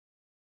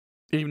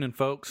Evening,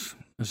 folks.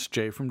 This is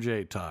Jay from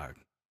J Talk.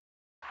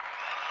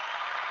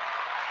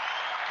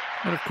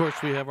 And of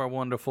course, we have our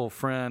wonderful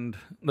friend,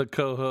 the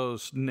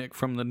co-host, Nick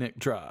from the Nick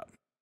Drop.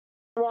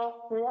 Wow,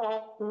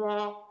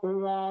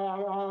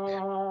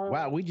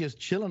 we just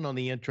chilling on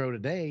the intro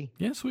today.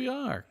 Yes, we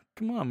are.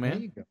 Come on, man. There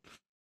you go.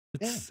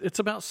 It's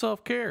about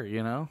self-care,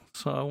 you know?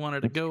 So I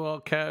wanted to go all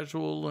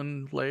casual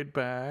and laid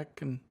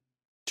back and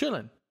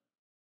chilling.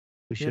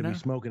 We should be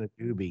smoking a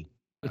doobie.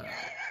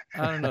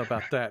 I don't know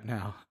about that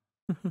now.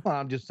 Well,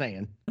 I'm just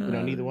saying,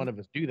 neither one of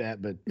us do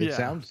that, but it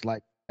sounds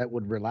like that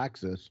would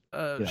relax us.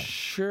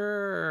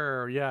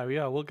 Sure.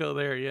 Yeah, we'll go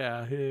there.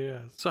 Yeah.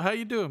 So how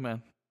you doing,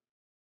 man?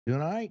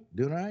 Doing all right.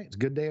 It's a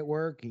good day at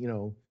work,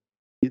 getting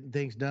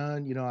things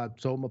done. I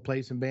sold my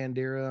place in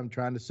Bandera. I'm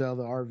trying to sell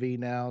the RV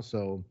now,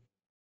 so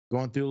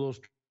going through a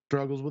little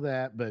struggles with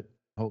that, but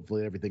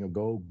hopefully everything will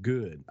go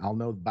good. I'll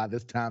know by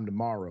this time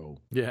tomorrow.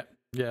 Yeah.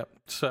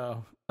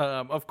 So,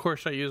 of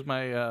course, I used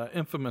my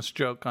infamous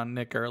joke on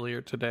Nick earlier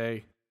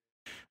today.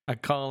 I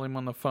call him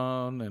on the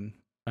phone and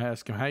I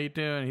ask him, how you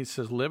doing? He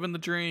says, living the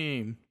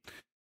dream.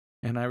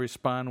 And I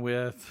respond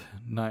with,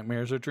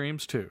 nightmares are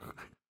dreams too.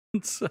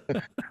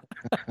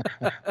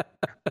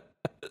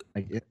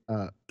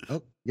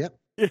 Yep,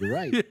 you're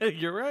right.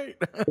 You're right.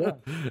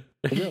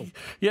 Yeah.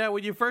 Yeah,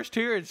 when you first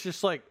hear it, it's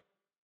just like,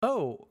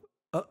 oh,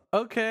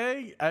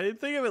 okay. I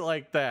didn't think of it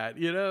like that,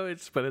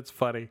 but it's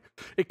funny.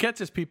 It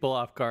catches people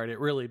off guard. It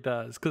really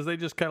does. Because they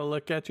just kind of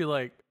look at you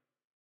like,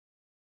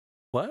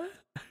 what?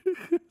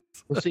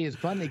 Well, see, it's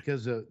funny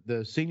because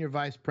the senior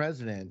vice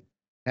president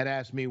had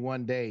asked me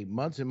one day,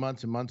 months and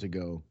months and months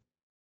ago,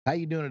 how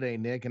you doing today,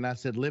 Nick? And I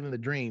said, living the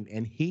dream.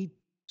 And he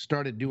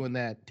started doing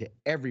that to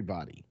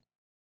everybody.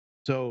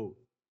 So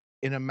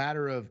in a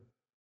matter of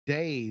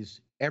days,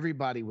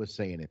 everybody was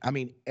saying it. I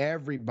mean,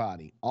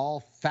 everybody, all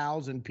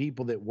 1,000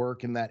 people that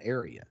work in that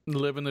area.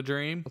 Living the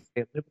dream?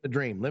 Okay,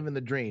 living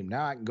the dream.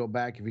 Now I can go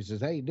back if he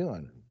says, how you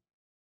doing?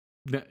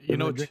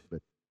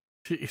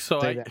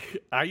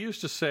 I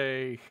used to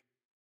say,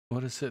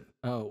 what is it?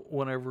 Oh,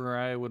 whenever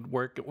I would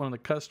work at one of the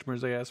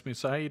customers, they asked me,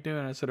 so how you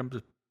doing? I said, I'm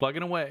just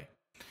plugging away.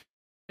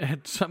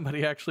 And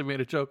somebody actually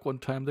made a joke one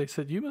time. They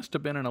said, you must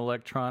have been an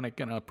electronic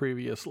in a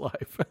previous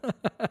life.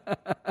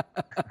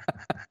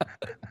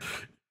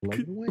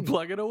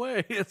 Plug it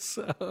away.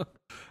 So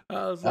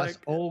I was us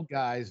old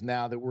guys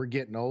now that we're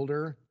getting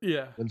older.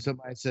 Yeah. When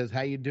somebody says,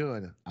 how you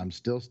doing? I'm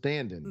still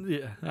standing.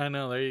 Yeah, I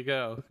know. There you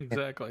go.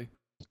 Exactly.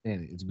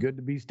 It's good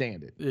to be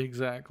standing.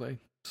 Exactly.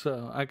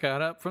 So I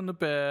got up from the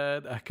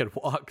bed. I could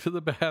walk to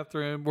the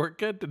bathroom. We're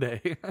good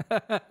today.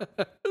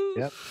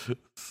 Yep.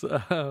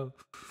 So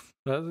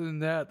other than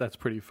that, that's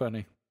pretty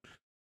funny.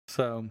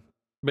 So,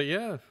 but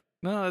yeah,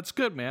 no, that's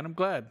good, man. I'm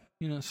glad.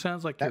 It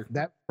sounds like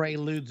that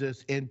preludes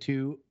us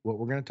into what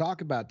we're going to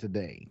talk about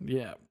today.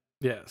 Yeah.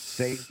 Yes.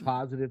 Say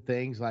positive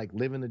things like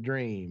living the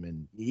dream.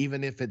 And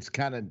even if it's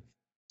kind of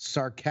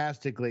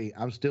sarcastically,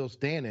 I'm still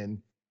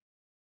standing.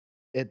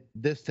 At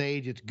this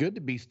stage, it's good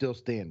to be still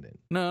standing.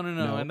 No.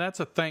 And that's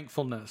a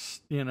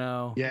thankfulness,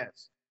 Yes.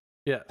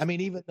 Yes. I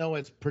mean, even though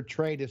it's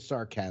portrayed as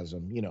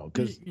sarcasm,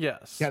 because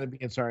yes, kind of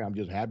being sorry, I'm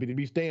just happy to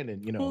be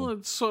standing, Well,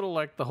 it's sort of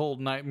like the whole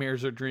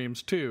nightmares or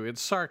dreams too.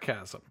 It's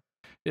sarcasm.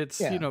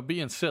 It's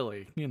being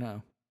silly,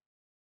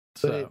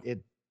 So. But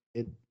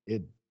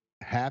it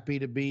happy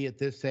to be at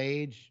this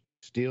age,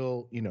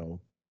 still,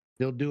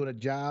 still doing a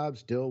job,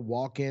 still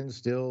walking,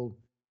 still,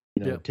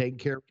 taking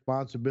care of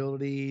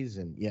responsibilities,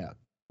 and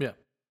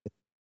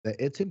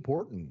it's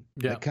important.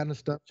 Yeah. That kind of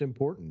stuff's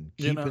important.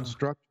 Keeping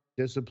structure,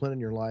 discipline in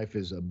your life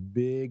is a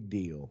big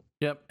deal.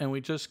 Yep. And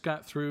we just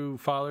got through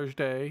Father's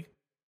Day.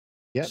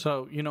 Yep.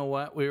 So you know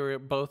what? We were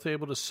both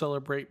able to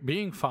celebrate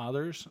being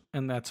fathers,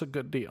 and that's a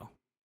good deal.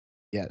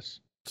 Yes.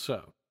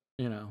 So,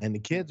 And the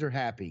kids are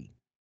happy.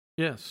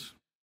 Yes.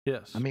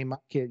 I mean, my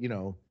kid,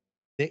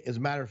 as a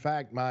matter of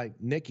fact, my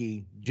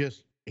Nicky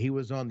he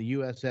was on the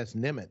USS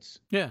Nimitz.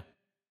 Yeah.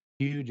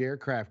 Huge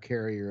aircraft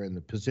carrier in the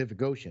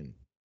Pacific Ocean.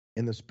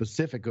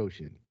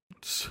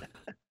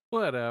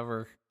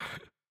 Whatever.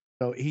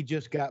 So he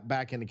just got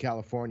back into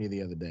California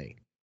the other day.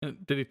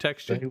 Did he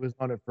text you? So he was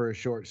on it for a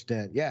short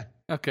stint. Yeah.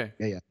 Okay.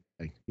 Yeah.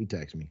 He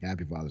texted me.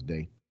 Happy Father's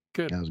Day.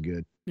 Good. That was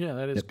good. Yeah,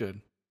 that is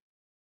good.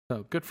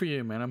 So good for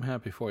you, man. I'm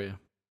happy for you.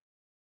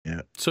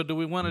 Yeah. So do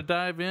we want to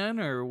dive in,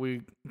 or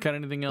we got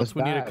anything else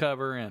we need to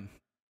cover in?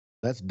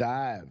 Let's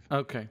dive.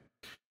 Okay.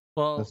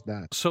 Well, let's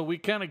dive. So we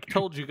kind of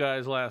told you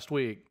guys last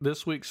week,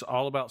 this week's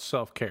all about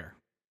self-care.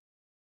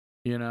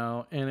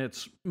 And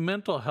it's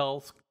mental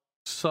health.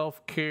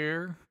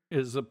 Self-care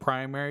is the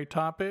primary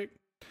topic.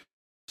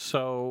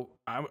 So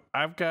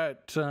I've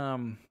got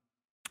 2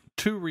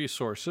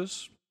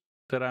 resources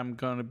that I'm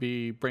going to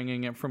be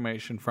bringing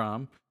information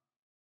from.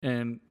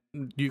 And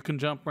you can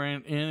jump in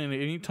at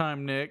any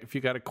time, Nick, if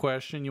you got a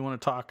question, you want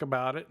to talk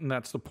about it. And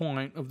that's the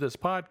point of this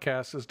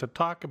podcast, is to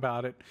talk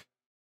about it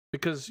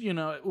because, you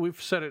know,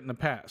 we've said it in the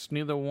past.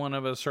 Neither one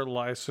of us are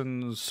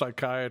licensed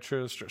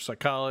psychiatrists or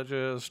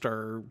psychologists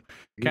or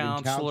Even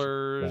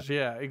counselors.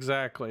 Yeah,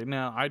 exactly.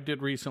 Now, I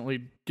did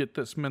recently get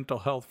this mental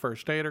health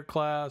first aider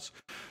class,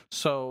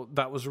 so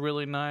that was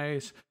really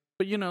nice.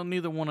 But, you know,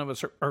 neither one of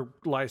us are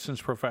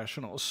licensed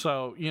professionals.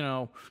 So, you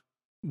know,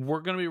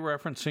 we're going to be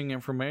referencing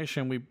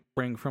information we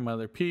bring from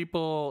other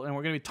people, and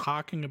we're going to be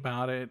talking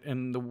about it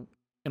in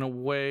a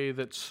way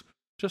that's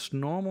just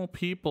normal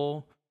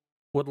people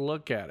would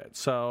look at it.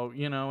 So,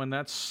 you know, and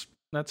that's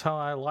how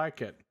I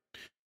like it.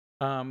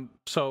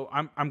 So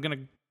I'm going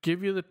to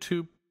give you the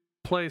two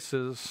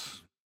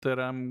places that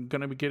I'm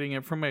going to be getting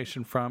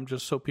information from,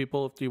 just so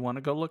people, if you want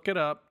to go look it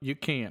up, you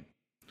can.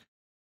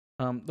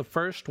 The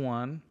first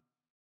one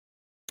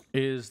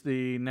is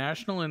the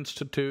National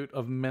Institute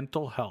of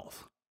Mental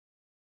Health.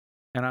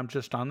 And I'm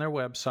just on their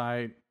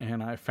website,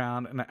 and I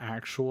found an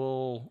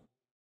actual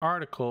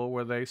article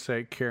where they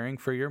say caring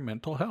for your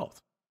mental health.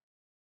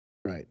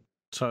 Right.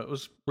 So it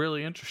was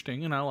really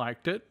interesting, and I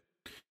liked it.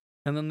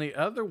 And then the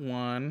other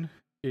one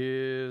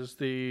is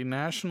the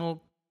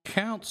National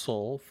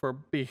Council for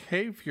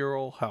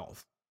Behavioral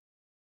Health.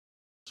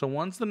 So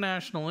one's the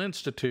National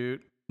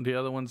Institute, the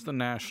other one's the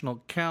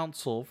National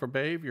Council for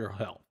Behavioral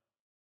Health.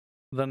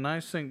 The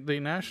nice thing,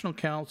 the National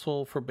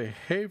Council for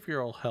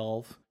Behavioral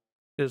Health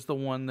is the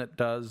one that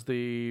does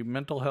the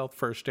mental health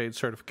first aid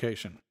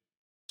certification.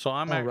 So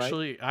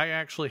I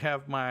actually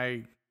have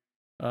my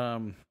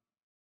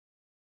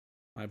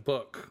my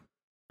book.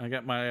 I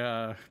got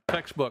my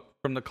textbook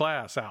from the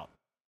class out.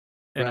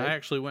 And I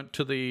actually went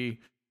to the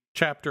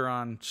chapter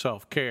on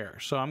self-care.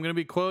 So I'm going to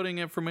be quoting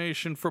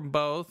information from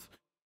both.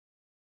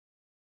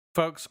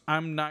 Folks,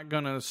 I'm not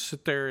going to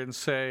sit there and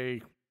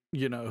say,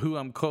 you know, who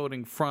I'm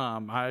quoting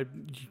from.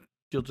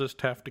 You'll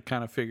just have to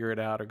kind of figure it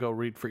out or go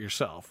read for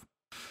yourself.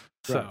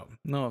 So,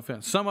 no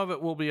offense. Some of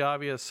it will be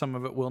obvious, some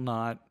of it will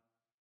not.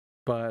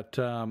 But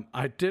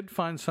I did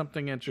find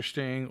something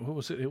interesting. What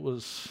was it? It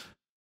was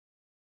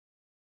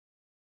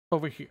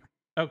over here.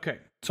 Okay,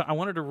 so I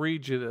wanted to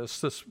read you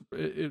this.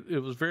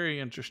 It was very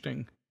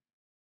interesting.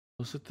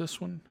 Was it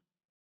this one?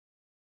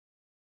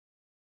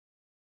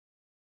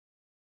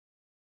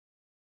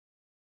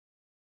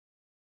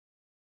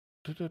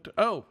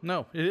 Oh,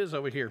 no, it is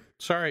over here.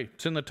 Sorry,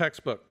 it's in the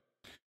textbook.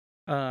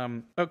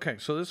 Okay,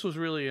 so this was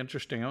really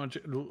interesting. I want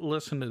you to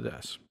listen to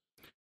this.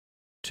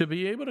 To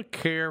be able to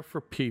care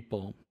for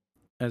people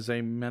as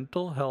a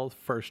mental health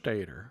first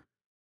aider,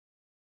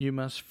 you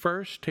must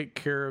first take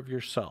care of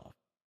yourself.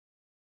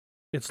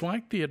 It's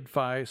like the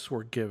advice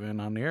we're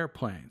given on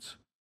airplanes.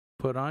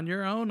 Put on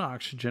your own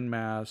oxygen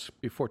mask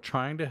before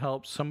trying to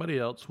help somebody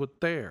else with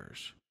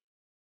theirs.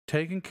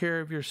 Taking care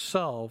of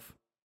yourself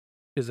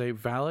is a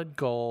valid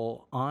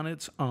goal on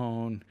its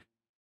own,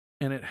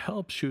 and it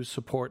helps you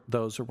support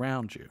those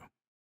around you.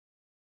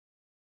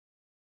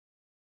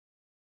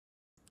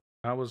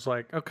 I was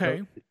like,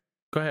 okay,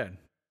 go ahead.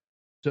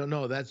 So,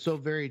 no, that's so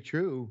very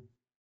true.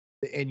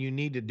 And you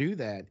need to do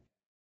that.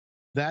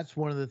 That's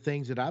one of the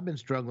things that I've been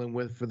struggling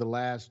with for the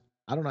last,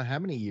 I don't know how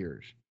many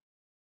years.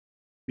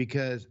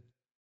 Because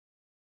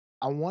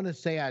I want to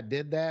say I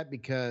did that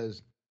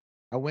because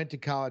I went to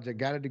college, I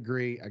got a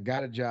degree, I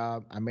got a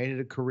job, I made it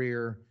a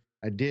career.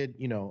 I did,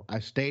 you know, I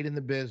stayed in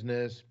the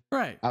business.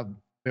 Right. I've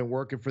been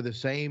working for the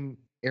same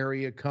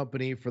area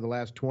company for the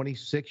last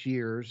 26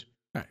 years.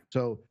 Right.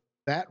 So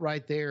that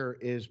right there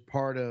is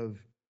part of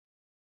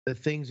the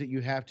things that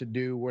you have to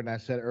do when I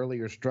said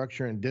earlier,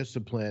 structure and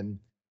discipline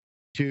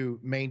to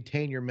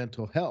maintain your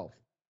mental health.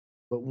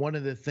 But one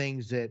of the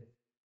things that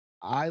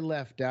I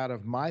left out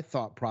of my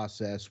thought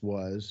process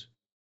was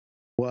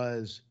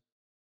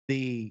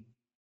the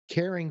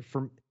caring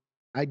for.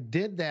 I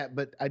did that,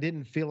 but I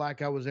didn't feel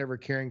like I was ever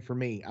caring for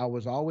me. I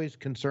was always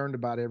concerned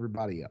about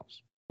everybody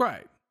else.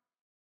 Right.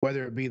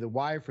 Whether it be the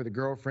wife or the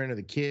girlfriend or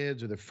the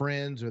kids or the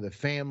friends or the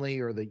family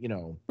or the, you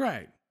know.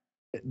 Right.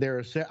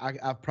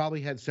 I've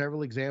probably had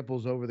several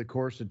examples over the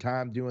course of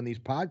time doing these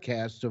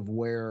podcasts of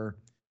where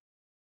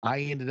I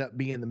ended up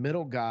being the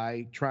middle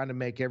guy trying to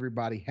make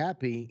everybody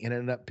happy and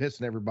ended up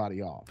pissing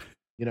everybody off.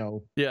 You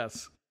know.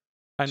 Yes.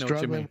 I know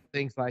what you mean. With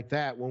things like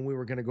that when we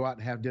were going to go out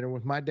and have dinner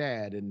with my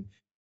dad, and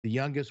the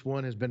youngest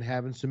one has been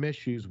having some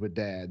issues with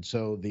dad.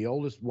 So the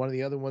oldest, one of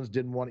the other ones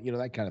didn't want it, you know,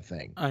 that kind of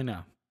thing. I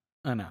know.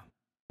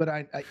 But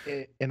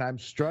I'm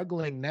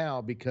struggling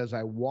now because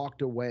I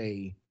walked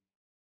away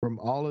from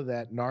all of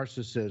that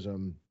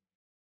narcissism.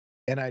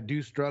 And I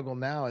do struggle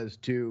now as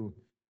to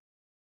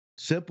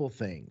simple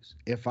things.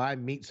 If I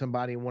meet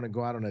somebody and want to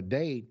go out on a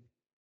date,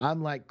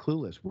 I'm like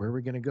clueless. Where are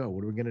we going to go?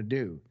 What are we going to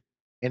do?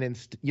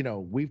 And, you know,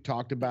 we've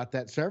talked about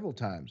that several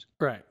times.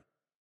 Right.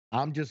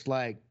 I'm just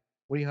like,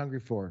 what are you hungry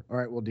for? All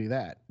right, we'll do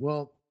that.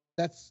 Well,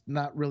 that's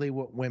not really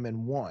what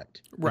women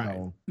want. Right. You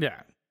know?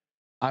 Yeah.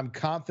 I'm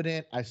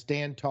confident. I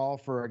stand tall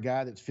for a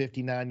guy that's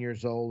 59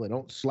 years old. I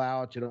don't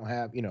slouch. I don't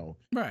have, you know,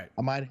 right.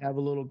 I might have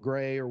a little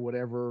gray or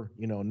whatever,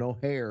 you know, no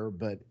hair,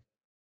 but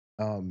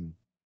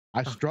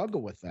I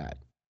struggle with that.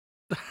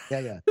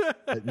 Yeah.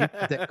 You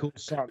got that cool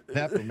salt and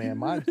pepper, man.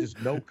 Mine's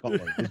just no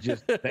color. It's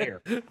just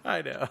there.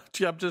 I know.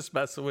 I'm just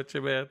messing with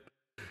you, man.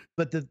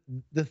 But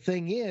the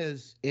thing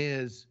is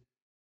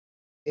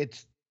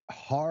it's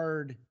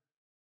hard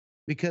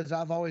because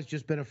I've always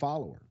just been a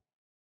follower.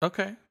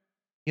 Okay.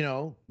 You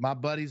know, my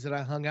buddies that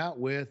I hung out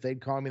with,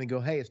 they'd call me and go,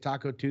 "Hey, it's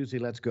Taco Tuesday.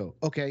 Let's go."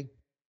 Okay.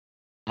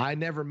 I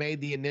never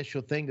made the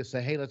initial thing to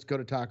say, "Hey, let's go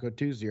to Taco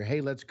Tuesday," or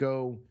 "Hey, let's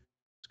go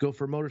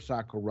for a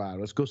motorcycle ride.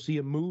 Let's go see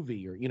a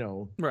movie," or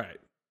Right.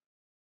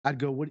 I'd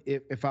go, "What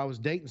if I was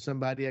dating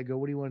somebody? I'd go,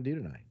 what do you want to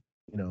do tonight?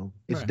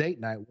 It's Right. date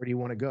night. Where do you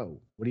want to go?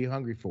 What are you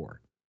hungry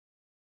for?"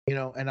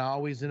 And I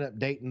always end up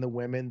dating the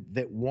women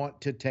that want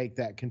to take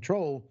that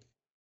control,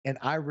 and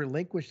I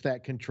relinquish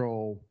that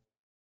control,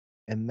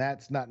 and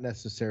that's not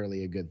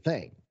necessarily a good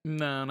thing.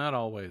 No, not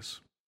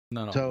always.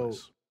 Not So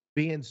always.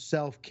 being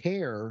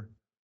self-care,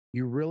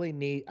 you really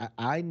need,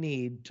 I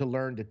need to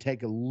learn to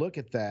take a look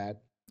at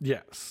that.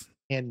 Yes.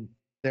 And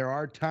there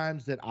are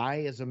times that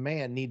I, as a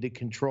man, need to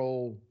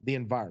control the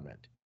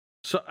environment.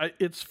 So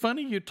it's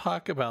funny you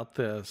talk about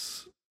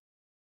this.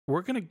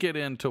 We're going to get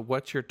into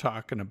what you're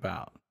talking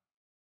about.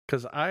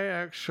 Because I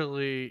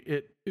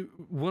actually,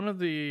 one of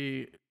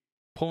the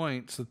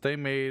points that they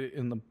made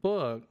in the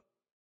book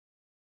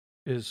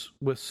is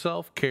with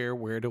self-care,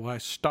 where do I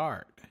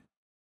start?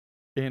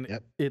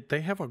 And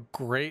they have a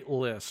great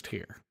list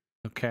here.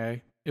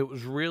 Okay. It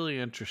was really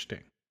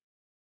interesting.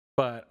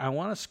 But I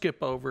want to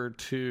skip over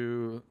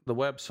to the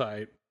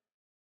website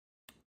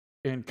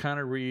and kind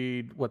of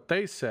read what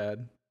they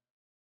said.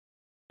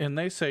 And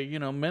they say,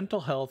 mental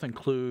health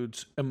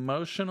includes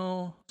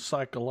emotional,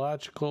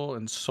 psychological,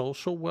 and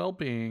social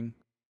well-being.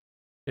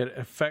 It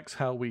affects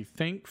how we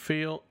think,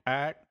 feel,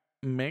 act,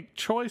 make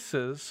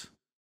choices,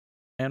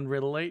 and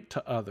relate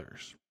to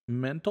others.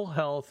 Mental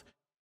health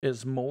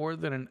is more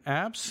than an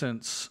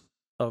absence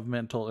of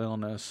mental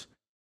illness.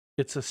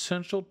 It's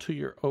essential to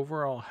your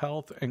overall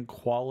health and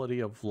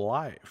quality of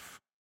life.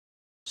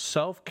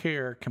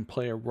 Self-care can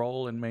play a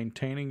role in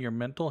maintaining your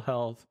mental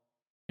health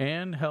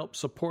and help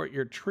support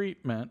your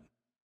treatment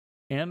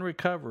and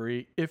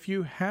recovery if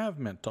you have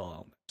mental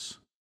illness.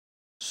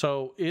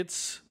 So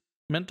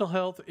mental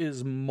health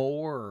is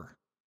more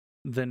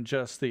than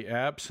just the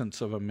absence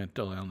of a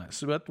mental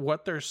illness. But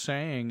what they're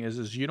saying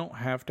is you don't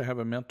have to have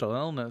a mental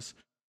illness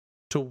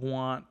to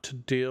want to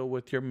deal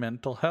with your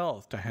mental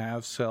health, to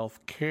have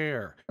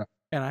self-care.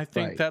 And I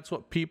think that's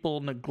what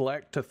people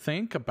neglect to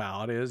think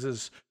about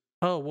is,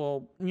 oh,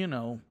 well,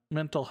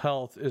 mental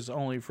health is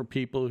only for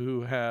people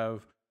who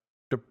have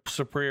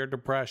severe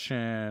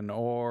depression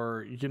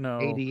or,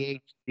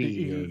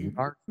 ADHD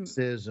or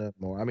narcissism,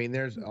 or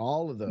there's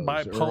all of those.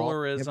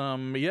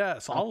 Bipolarism.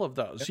 Yes, all of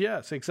those.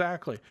 Yes,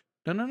 exactly.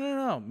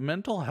 No.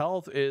 Mental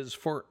health is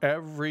for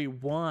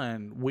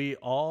everyone. We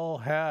all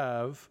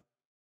have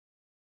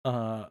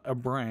a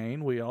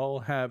brain. We all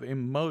have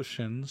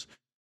emotions.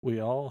 We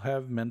all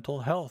have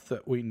mental health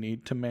that we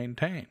need to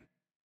maintain.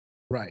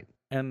 Right.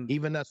 And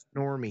even us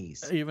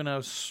normies. Even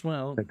us,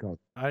 well,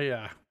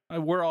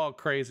 we're all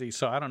crazy,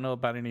 so I don't know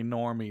about any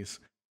normies.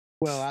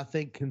 Well, I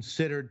think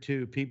considered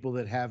to people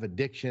that have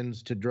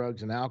addictions to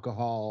drugs and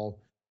alcohol,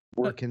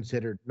 we're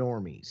considered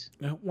normies.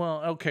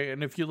 Well, okay,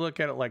 and if you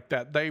look at it like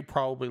that, they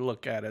probably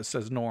look at us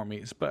as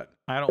normies, but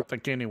I don't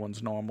think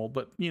anyone's normal,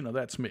 but,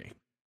 that's me.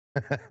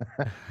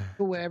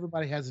 Well,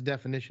 everybody has a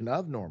definition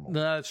of normal.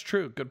 No, that's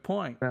true. Good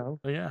point. No.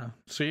 Yeah.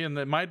 See, and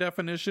my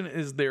definition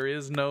is there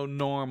is no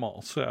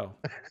normal. So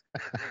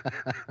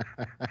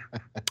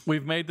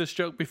we've made this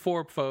joke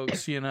before,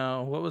 folks.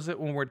 What was it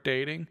when we're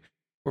dating?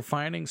 We're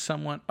finding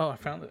someone. Oh, I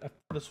found it.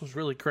 This was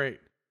really great.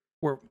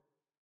 We're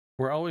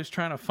always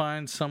trying to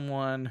find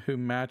someone who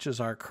matches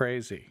our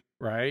crazy,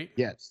 right?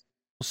 Yes.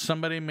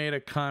 Somebody made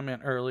a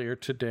comment earlier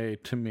today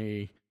to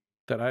me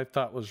that I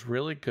thought was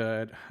really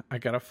good. I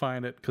got to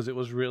find it because it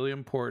was really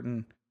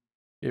important.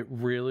 It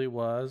really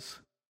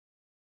was.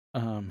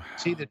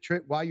 See, the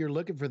trick, while you're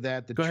looking for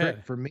that, the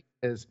trick for me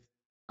is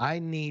I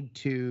need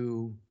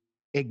to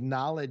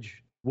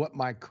acknowledge what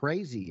my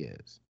crazy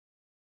is.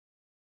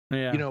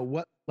 Yeah.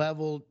 What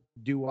level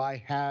do I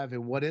have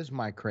and what is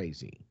my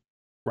crazy?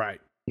 Right.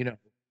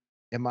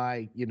 Am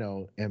I,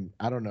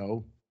 I don't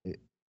know.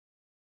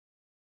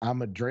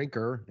 I'm a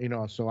drinker,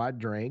 so I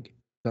drink.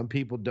 Some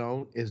people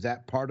don't. Is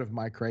that part of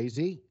my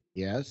crazy?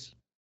 Yes.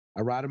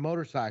 I ride a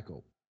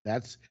motorcycle.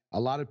 That's a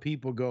lot of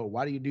people go,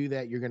 why do you do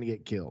that? You're going to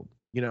get killed.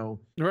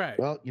 Right.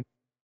 Well,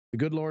 the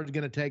good Lord's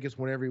going to take us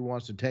whenever he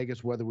wants to take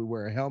us, whether we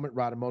wear a helmet,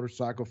 ride a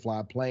motorcycle,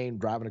 fly a plane,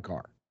 drive in a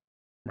car.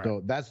 Right.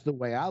 So that's the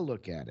way I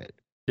look at it.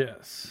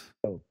 Yes.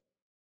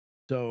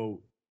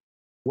 So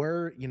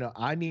where,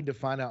 I need to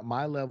find out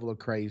my level of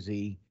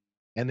crazy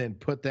and then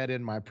put that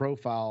in my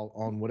profile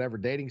on whatever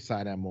dating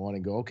site I'm on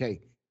and go,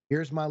 okay,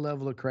 here's my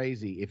level of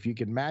crazy. If you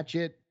can match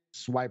it,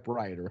 swipe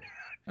right. Or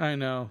I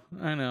know.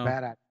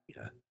 Bad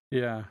idea.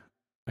 Yeah.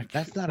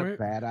 That's not a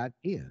bad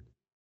idea.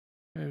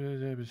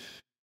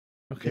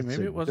 Okay,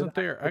 maybe it wasn't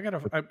there.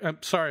 I'm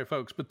sorry,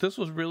 folks, but this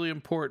was really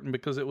important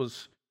because it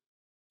was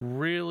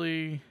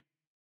really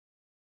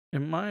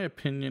in my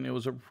opinion, it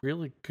was a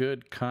really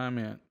good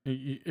comment.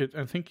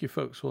 I think you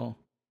folks will.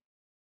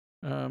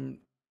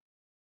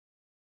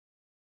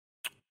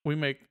 We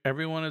make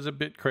everyone is a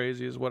bit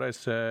crazy, is what I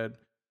said.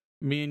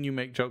 Me and you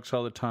make jokes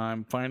all the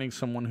time. Finding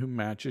someone who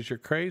matches your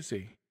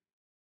crazy,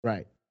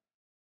 Right.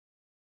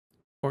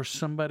 or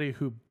somebody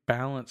who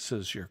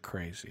balances your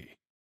crazy.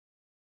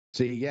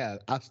 See, yeah,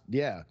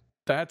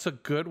 That's a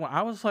good one.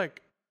 I was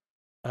like,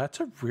 that's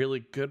a really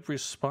good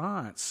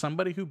response.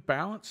 Somebody who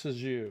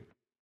balances you,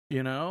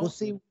 you know? Well,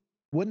 see,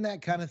 wouldn't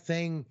that kind of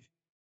thing,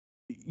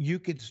 you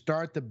could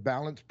start the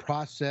balance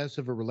process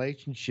of a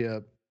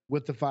relationship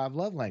with the 5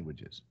 love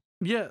languages.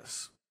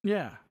 Yes.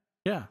 Yeah.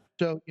 Yeah.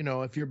 So,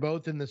 if you're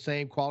both in the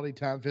same quality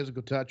time,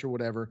 physical touch or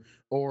whatever,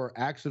 or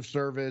acts of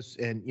service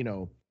and,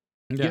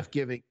 gift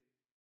giving,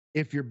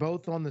 if you're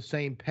both on the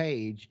same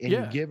page and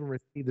you give and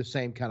receive the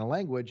same kind of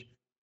language,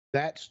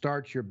 that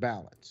starts your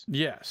balance.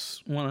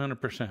 Yes,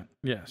 100%.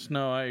 Yes.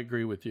 No, I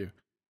agree with you.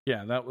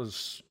 Yeah, that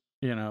was,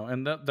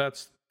 and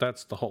that's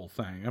the whole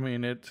thing. I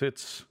mean,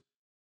 it's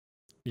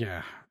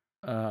yeah.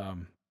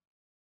 The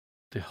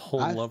whole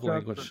love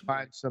language. To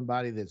find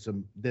somebody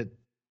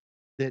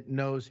that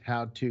knows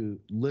how to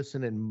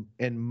listen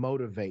and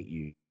motivate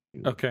you.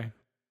 Okay.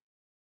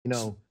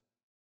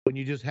 When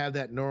you just have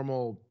that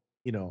normal,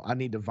 I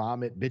need to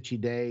vomit,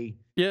 bitchy day.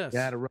 Yes. You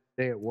had a rough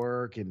day at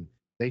work, and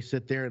they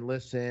sit there and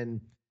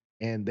listen,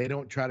 and they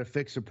don't try to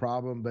fix a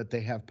problem, but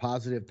they have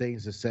positive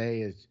things to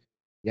say. Is,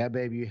 yeah,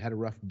 baby, you had a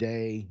rough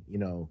day.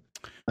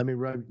 Let me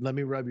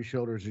rub your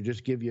shoulders, or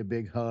just give you a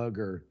big hug,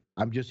 or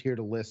I'm just here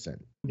to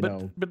listen.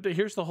 But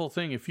here's the whole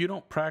thing: if you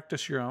don't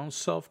practice your own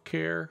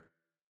self-care,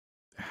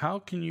 how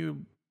can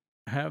you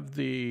have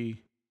the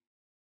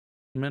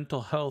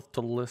mental health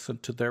to listen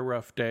to their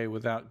rough day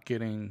without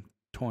getting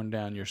torn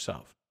down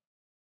yourself?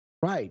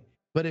 Right.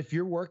 But if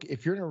you're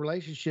in a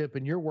relationship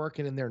and you're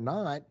working and they're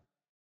not,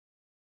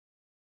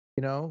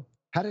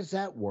 how does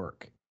that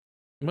work?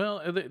 Well,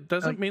 it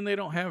doesn't mean they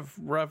don't have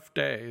rough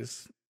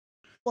days.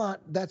 Well,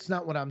 that's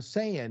not what I'm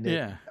saying.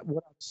 Yeah.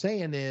 What I'm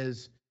saying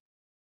is,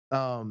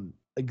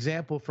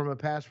 example from a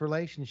past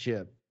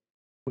relationship.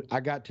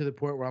 I got to the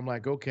point where I'm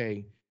like,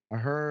 okay, I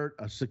heard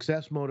a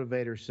success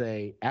motivator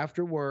say,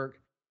 after work,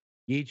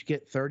 you each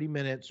get 30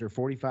 minutes or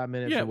 45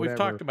 minutes. Yeah, or whatever,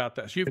 we've talked about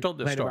this. You've told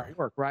this story. About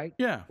work, right?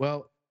 Yeah.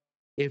 Well,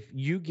 if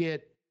you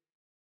get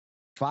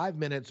 5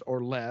 minutes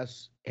or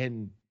less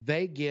and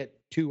they get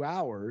 2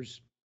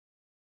 hours,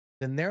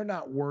 then they're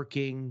not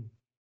working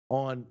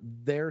on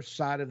their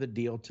side of the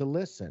deal to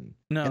listen.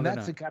 No, and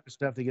that's the kind of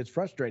stuff that gets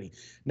frustrating.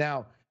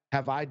 Now,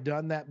 have I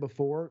done that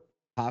before?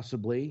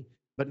 Possibly,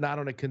 but not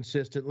on a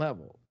consistent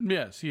level.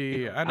 Yes,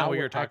 yeah. I know what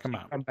you're talking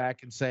about. Come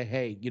back and say,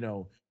 hey,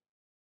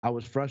 I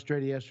was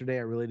frustrated yesterday.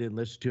 I really didn't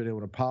listen to it. I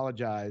want to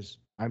apologize.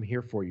 I'm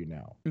here for you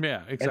now.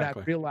 Yeah,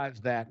 exactly. And I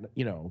realized that,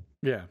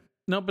 Yeah.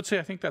 No, but see,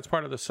 I think that's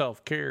part of the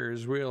self-care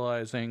is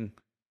realizing,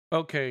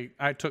 okay,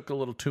 I took a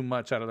little too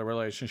much out of the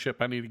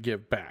relationship. I need to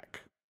give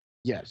back.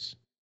 Yes.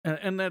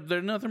 And that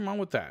there's nothing wrong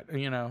with that,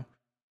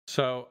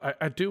 So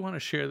I do want to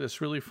share this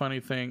really funny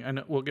thing,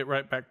 and we'll get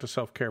right back to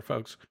self-care,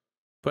 folks.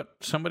 But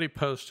somebody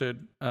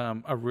posted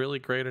a really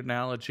great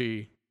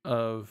analogy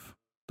of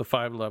the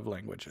 5 love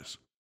languages.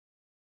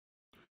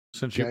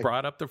 Since you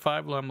brought up the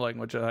 5 love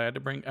languages, I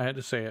had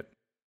to say it,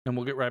 and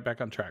we'll get right back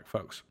on track,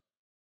 folks.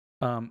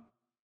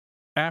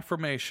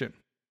 Affirmation.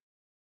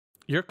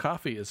 Your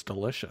coffee is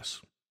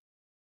delicious.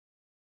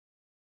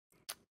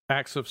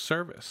 Acts of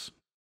service.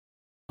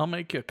 I'll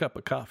make you a cup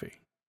of coffee.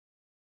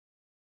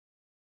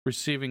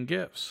 Receiving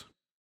gifts.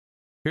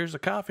 Here's a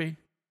coffee.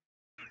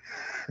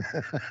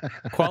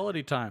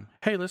 Quality time.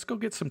 Hey, let's go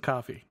get some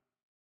coffee.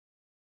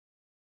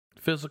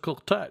 Physical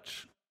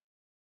touch.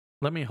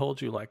 Let me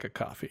hold you like a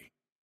coffee.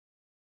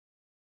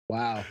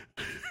 Wow.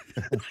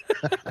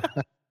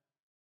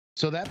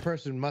 So that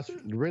person must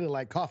really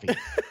like coffee.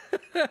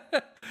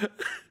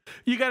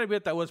 You got to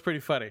admit that was pretty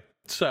funny.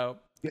 So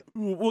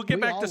we'll get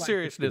back to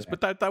seriousness,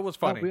 but that was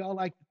funny. We all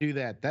like to do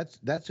that.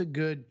 That's a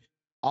good.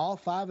 All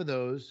 5 of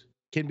those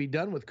can be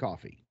done with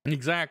coffee.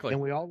 Exactly.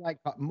 And we all like.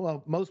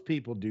 Well, most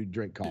people do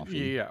drink coffee.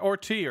 Yeah, or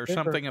tea or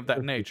something of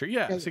that nature.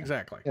 Yes,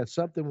 exactly. Yeah,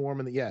 something warm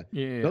in the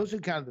yeah. Those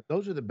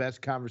are the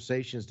best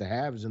conversations to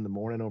have is in the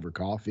morning over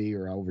coffee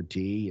or over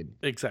tea and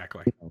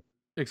exactly.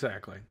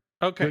 Exactly.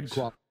 Okay. Good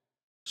quality.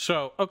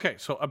 So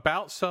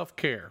about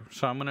self-care.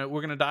 So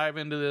we're gonna dive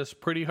into this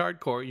pretty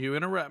hardcore. You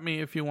interrupt me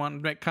if you want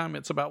to make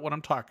comments about what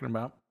I'm talking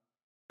about.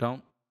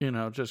 Don't,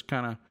 just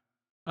kind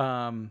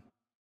of,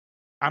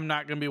 I'm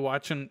not gonna be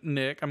watching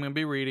Nick. I'm gonna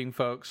be reading,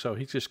 folks. So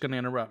he's just gonna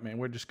interrupt me.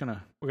 We're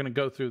gonna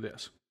go through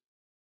this.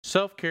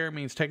 Self-care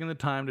means taking the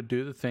time to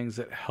do the things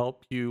that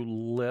help you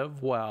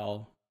live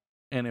well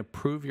and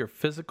improve your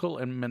physical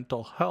and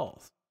mental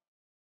health.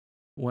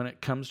 When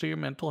it comes to your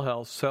mental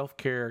health,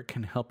 self-care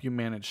can help you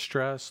manage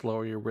stress,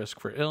 lower your risk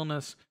for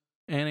illness,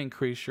 and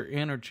increase your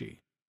energy.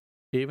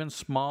 Even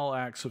small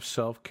acts of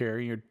self-care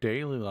in your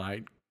daily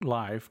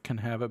life can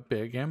have a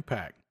big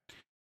impact.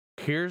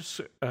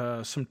 Here's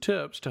some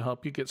tips to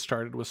help you get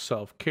started with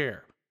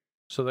self-care.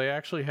 So they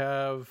actually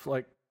have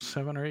like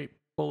 7 or 8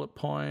 bullet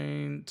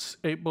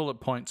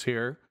points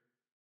here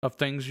of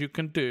things you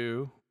can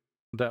do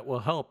that will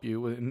help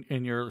you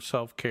in your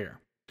self-care.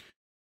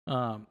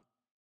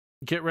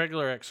 Get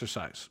regular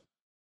exercise,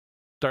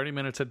 30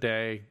 minutes a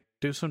day.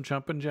 Do some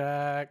jumping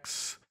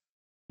jacks,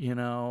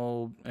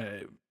 a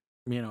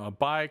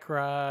bike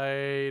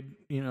ride,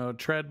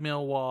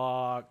 treadmill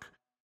walk.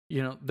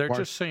 They're Wash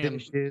just saying,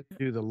 dishes,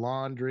 do the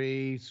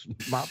laundry,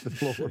 mop the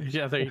floors.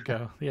 yeah, there you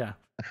go. Yeah.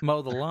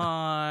 Mow the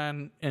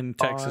lawn in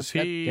Texas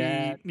heat.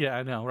 Yeah,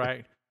 I know,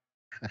 right?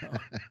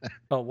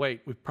 Oh,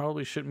 wait, we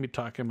probably shouldn't be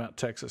talking about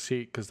Texas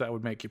heat because that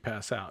would make you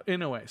pass out.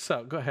 Anyway,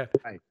 so go ahead.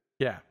 Right.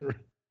 Yeah.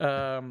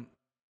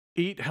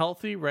 Eat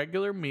healthy,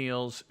 regular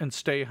meals and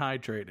stay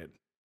hydrated.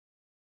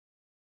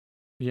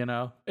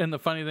 And the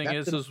funny thing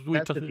is we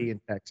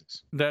in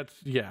Texas.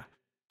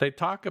 They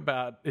talk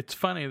about, it's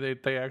funny,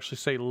 they actually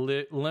say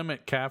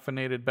limit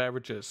caffeinated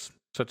beverages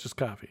such as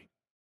coffee.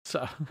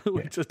 So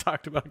we just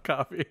talked about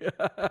coffee.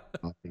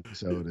 Coffee,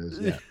 sodas,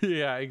 yeah.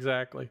 Yeah,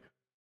 exactly.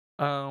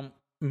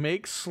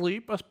 Make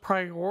sleep a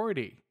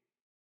priority.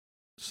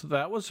 So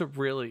that was a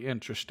really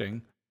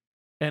interesting.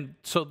 And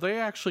so they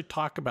actually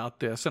talk about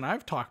this, and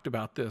I've talked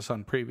about this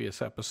on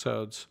previous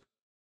episodes.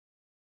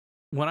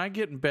 When I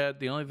get in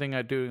bed, the only thing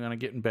I do when I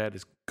get in bed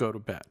is go to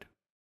bed.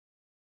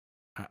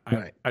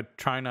 I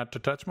try not to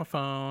touch my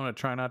phone. I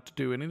try not to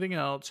do anything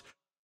else.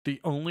 The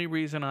only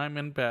reason I'm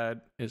in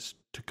bed is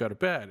to go to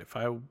bed. If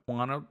I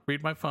want to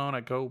read my phone,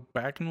 I go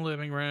back in the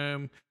living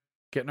room,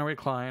 get in a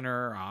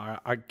recliner.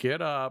 I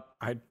get up.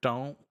 I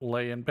don't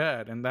lay in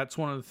bed. And that's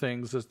one of the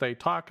things is they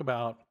talk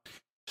about.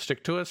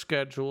 Stick to a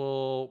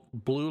schedule.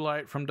 Blue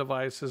light from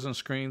devices and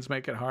screens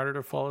make it harder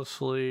to fall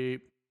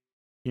asleep.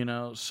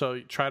 So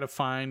you try to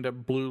find a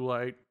blue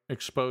light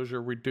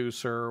exposure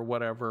reducer or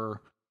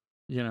whatever,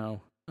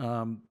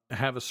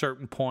 have a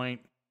certain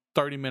point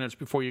 30 minutes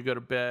before you go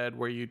to bed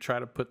where you try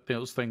to put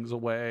those things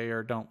away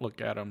or don't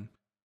look at them.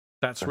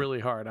 That's really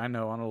hard. I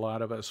know on a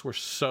lot of us, we're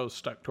so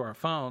stuck to our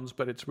phones,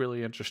 but it's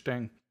really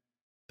interesting.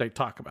 They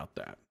talk about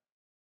that.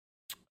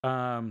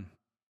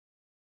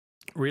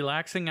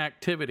 Relaxing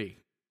activity.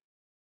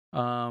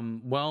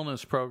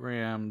 Wellness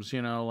programs,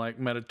 like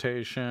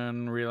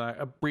meditation,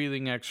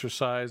 breathing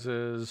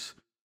exercises,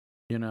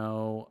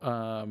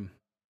 Does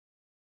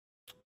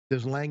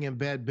laying in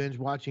bed binge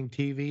watching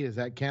TV, does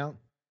that count?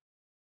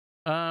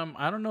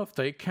 I don't know if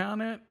they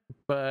count it,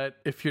 but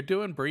if you're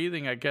doing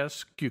breathing, I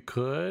guess you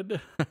could.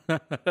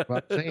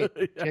 Well, say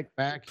kick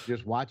back,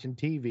 just watching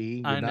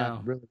TV. I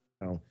know.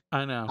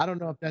 I know. I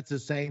don't know if that's the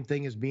same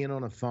thing as being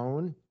on a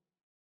phone.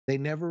 They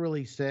never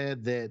really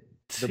said that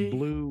the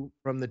blue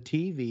from the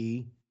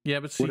TV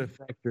would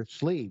affect your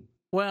sleep.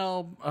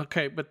 Well,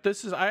 okay, but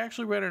I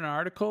actually read an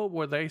article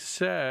where they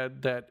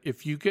said that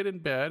if you get in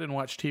bed and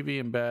watch TV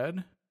in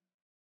bed,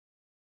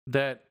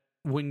 that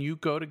when you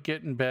go to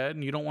get in bed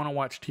and you don't want to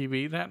watch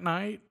TV that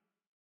night,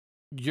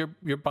 your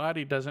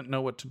body doesn't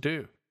know what to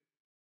do.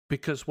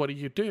 Because what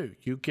do?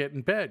 You get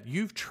in bed.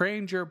 You've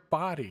trained your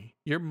body,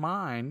 your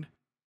mind,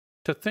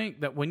 to think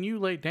that when you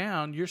lay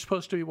down, you're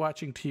supposed to be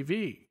watching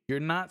TV.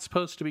 You're not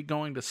supposed to be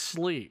going to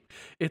sleep.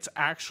 It's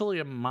actually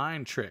a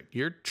mind trick.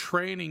 You're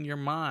training your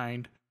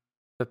mind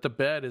that the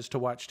bed is to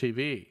watch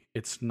TV.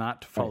 It's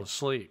not to fall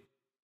asleep.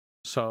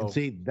 So and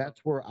see,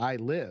 that's where I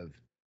live.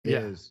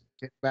 Is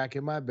get back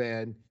in my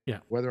bed. Yeah.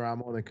 Whether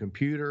I'm on the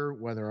computer,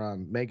 whether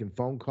I'm making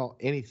phone call,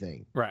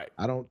 anything. Right.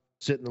 I don't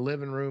sit in the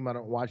living room. I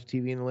don't watch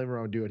TV in the living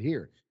room. I do it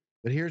here.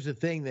 But here's the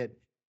thing that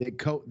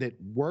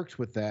works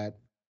with that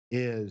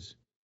is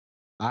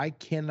I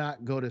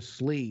cannot go to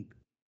sleep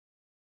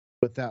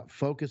without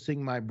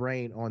focusing my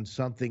brain on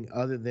something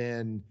other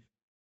than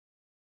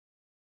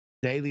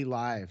daily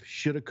life.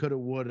 Shoulda, coulda,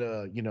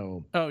 woulda,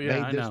 Oh,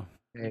 yeah, I know.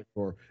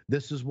 Or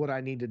this is what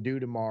I need to do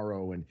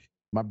tomorrow. And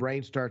my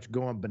brain starts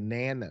going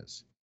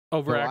bananas.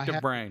 Overactive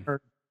brain.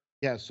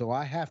 So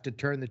I have to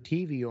turn the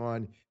TV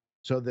on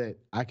so that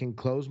I can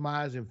close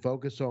my eyes and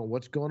focus on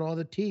what's going on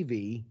the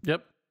TV.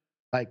 Yep.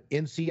 Like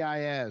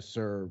NCIS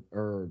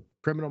or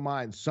Criminal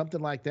Minds,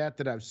 something like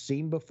that I've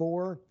seen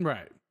before.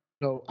 Right.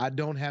 So I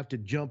don't have to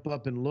jump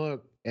up and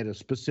look at a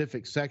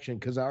specific section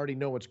because I already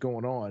know what's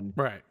going on.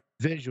 Right.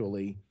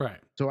 Visually. Right.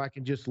 So I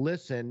can just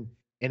listen,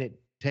 and it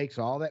takes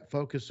all that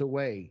focus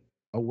away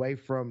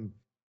from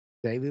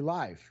daily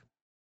life.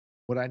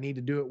 What I need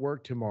to do at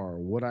work tomorrow,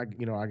 I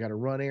got to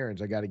run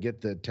errands. I got to get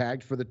the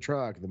tags for the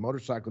truck. The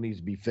motorcycle needs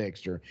to be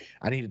fixed, or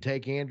I need to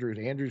take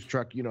Andrew's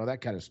truck,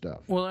 that kind of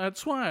stuff. Well,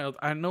 that's why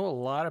I know a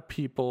lot of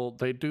people,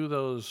 they do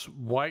those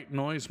white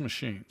noise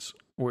machines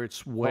where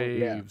it's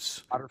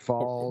waves,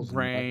 waterfalls,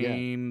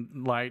 rain,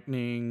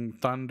 lightning,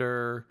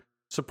 thunder.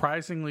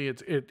 Surprisingly,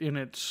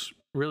 it's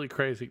really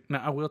crazy.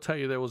 Now, I will tell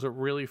you, there was a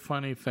really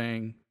funny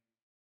thing.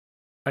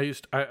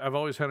 I've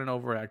always had an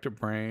overactive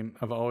brain.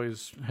 I've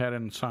always had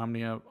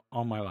insomnia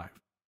all my life.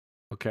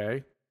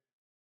 Okay?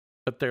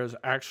 But there's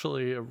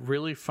actually a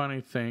really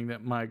funny thing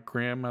that my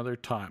grandmother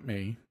taught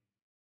me.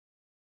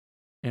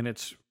 And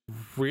it's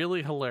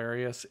really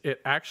hilarious.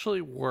 It actually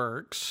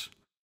works.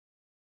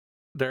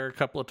 There are a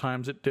couple of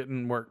times it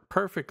didn't work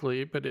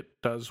perfectly, but it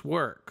does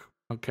work.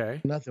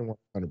 Okay. Nothing works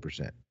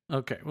 100%.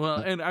 Okay. Well,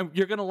 and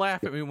you're going to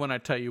laugh at me when I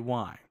tell you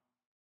why.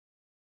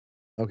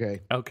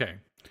 Okay. Okay.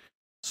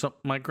 So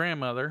my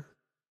grandmother,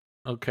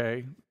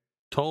 okay,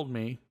 told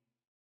me,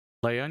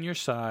 lay on your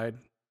side,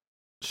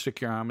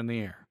 stick your arm in the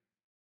air.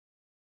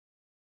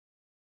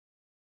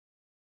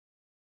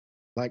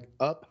 Like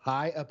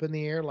high up in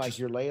the air, like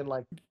you're laying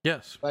like.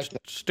 Yes. Like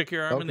that. Stick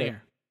your arm in the Okay.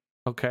 air.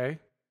 Okay.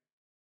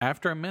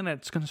 After a minute,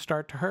 it's going to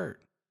start to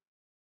hurt.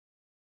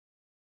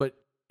 But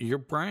your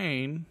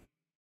brain,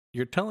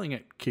 you're telling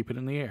it, keep it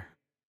in the air.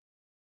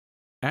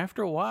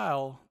 After a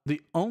while,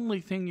 the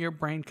only thing your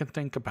brain can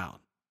think about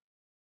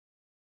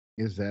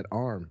Is that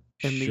arm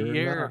in Sure the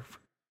air. enough.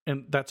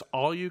 And that's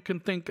all you can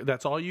think.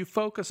 That's all you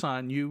focus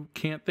on. You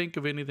can't think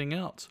of anything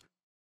else.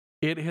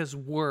 It has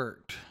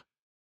worked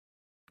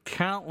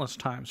countless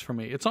times for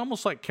me. It's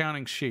almost like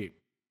counting sheep.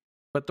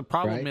 But the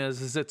problem Right.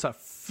 is it's a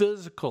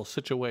physical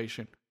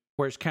situation,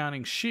 whereas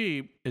counting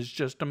sheep is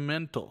just a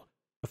mental.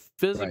 A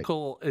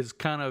physical is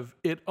kind of,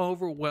 it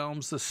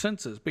overwhelms the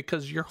senses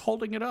because you're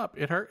holding it up.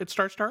 It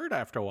starts to hurt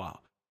after a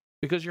while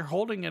because you're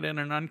holding it in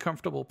an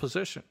uncomfortable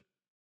position.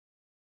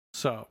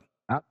 So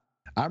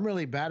I'm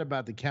really bad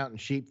about the counting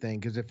sheep thing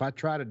because if I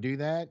try to do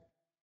that,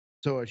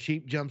 so a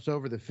sheep jumps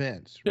over the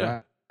fence,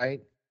 Yeah.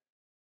 right?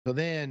 So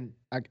then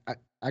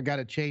I got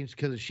to change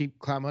because the sheep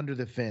climb under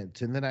the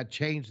fence, and then I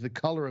change the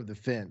color of the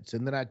fence,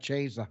 and then I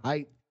change the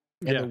height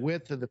and the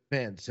width of the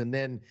fence, and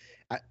then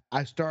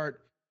I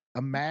start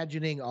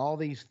imagining all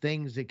these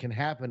things that can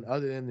happen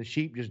other than the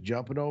sheep just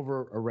jumping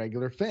over a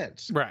regular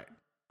fence. Right.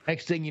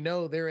 Next thing you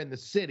know, they're in the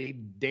city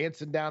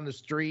dancing down the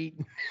street.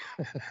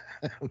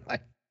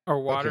 Like, Or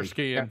water okay,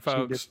 skiing, yeah,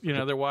 folks. You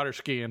know, they're water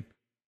skiing.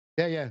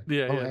 yeah. Yeah,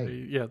 Oh, yeah,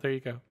 hey. yeah. There you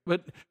go.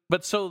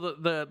 But so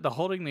the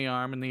holding the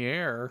arm in the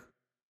air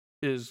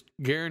is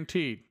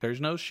guaranteed.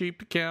 There's no sheep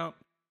to count.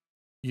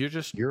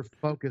 You're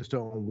focused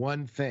on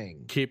one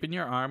thing. Keeping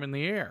your arm in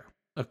the air.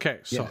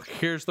 Okay, so Yes.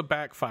 here's the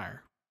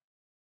backfire.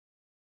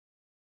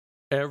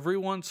 Every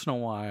once in a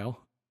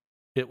while,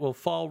 it will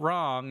fall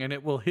wrong and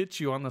it will hit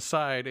you on the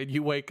side, and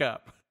you wake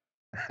up.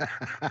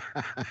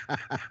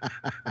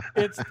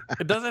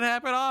 It doesn't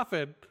happen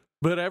often,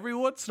 but every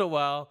once in a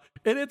while,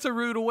 and it's a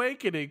rude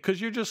awakening because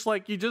you're just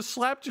like, you just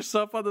slapped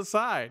yourself on the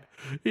side.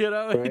 You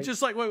know, Right. it's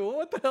just like, wait,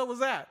 what the hell was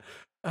that?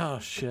 Oh,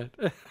 shit.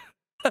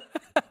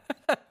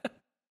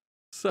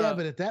 So, Yeah,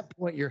 but at that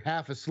point you're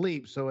half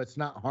asleep, so it's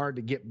not hard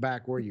to get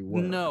back where you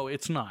were. no,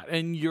 it's not.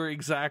 And you're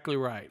exactly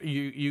right.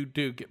 You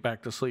do get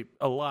back to sleep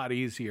a lot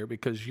easier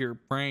because your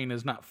brain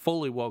is not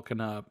fully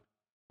woken up.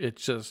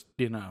 It's just,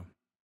 you know.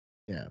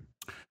 Yeah.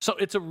 So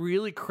it's a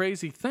really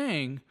crazy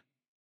thing.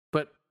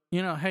 But,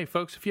 you know, hey,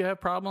 folks, if you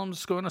have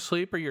problems going to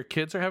sleep or your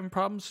kids are having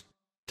problems,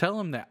 tell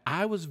them that.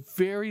 I was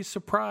very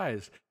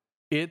surprised.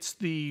 It's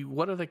the,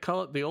 what do they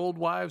call it? The old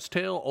wives'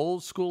 tale,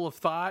 old school of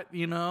thought,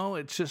 you know?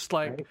 It's just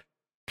like Right.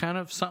 kind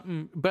of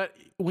something. But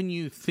when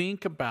you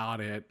think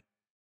about it,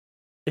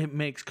 it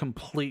makes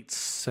complete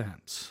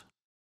sense.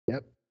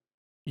 Yep.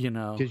 You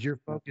know? Because you're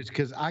focused.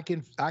 Because I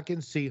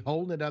can see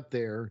holding it up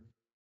there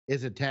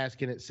is a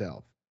task in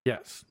itself.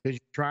 Yes. Because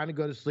you're trying to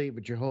go to sleep,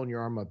 but you're holding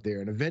your arm up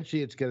there, and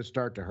eventually it's going to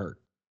start to hurt.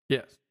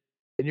 Yes.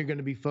 And you're going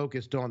to be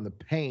focused on the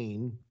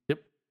pain. Yep.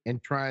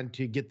 And trying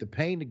to get the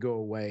pain to go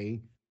away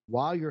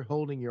while you're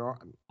holding your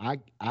arm.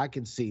 I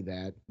can see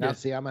that. Now, Yeah.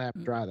 see, I'm going to have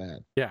to try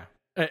that. Yeah.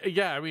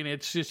 Yeah. I mean,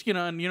 it's just, you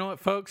know, and you know what,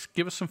 folks?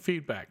 Give us some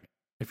feedback.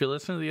 If you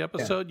listen to the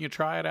episode and you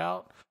try it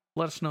out,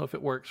 let us know if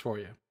it works for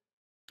you.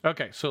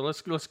 Okay. So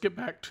let's get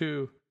back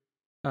to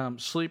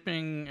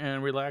sleeping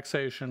and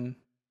relaxation.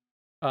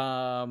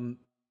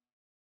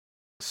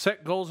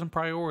 Set goals and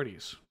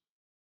priorities.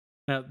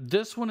 Now,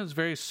 this one is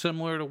very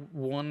similar to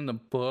one in the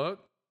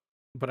book,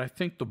 but I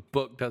think the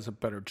book does a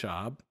better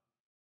job.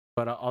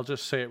 But I'll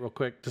just say it real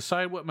quick.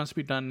 Decide what must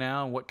be done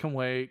now and what can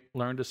wait.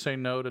 Learn to say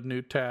no to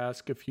new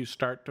tasks. If you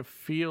start to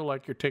feel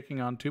like you're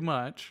taking on too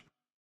much,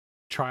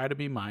 try to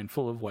be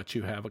mindful of what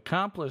you have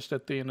accomplished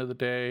at the end of the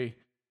day,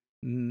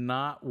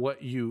 not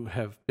what you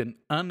have been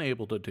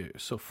unable to do.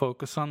 So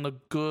focus on the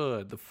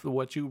good,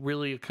 what you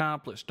really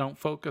accomplished. Don't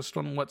focus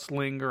on what's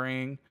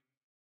lingering.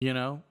 You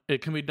know,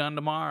 it can be done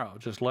tomorrow.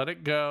 Just let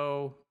it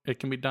go. It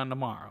can be done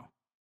tomorrow.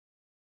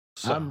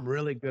 So, I'm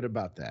really good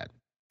about that.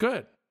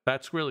 good.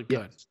 That's really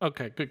good. Yes.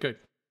 Okay, good.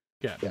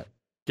 Yeah. Yeah.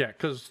 Yeah,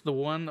 because the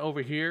one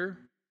over here,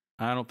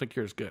 I don't think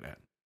you're as good at.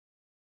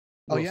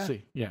 Oh, We'll yeah?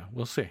 see. Yeah,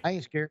 we'll see. I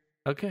ain't scared.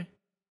 Okay.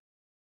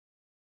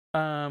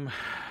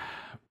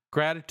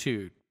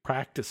 Gratitude.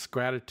 Practice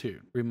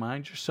gratitude.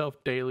 Remind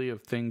yourself daily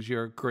of things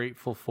you're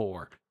grateful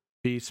for.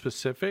 Be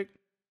specific.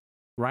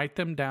 Write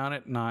them down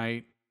at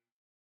night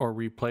or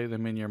replay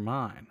them in your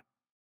mind.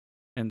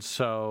 And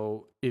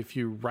so if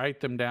you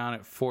write them down,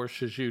 it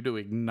forces you to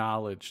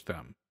acknowledge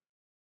them.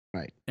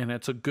 Right. And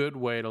it's a good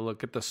way to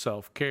look at the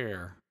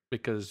self-care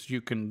because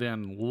you can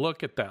then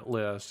look at that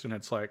list and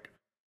it's like,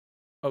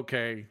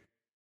 okay,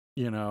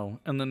 you know,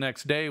 and the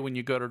next day when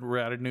you go to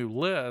write a new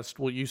list,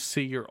 well, you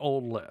see your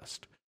old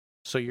list.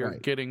 So you're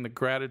Right. getting the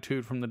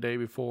gratitude from the day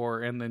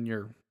before and then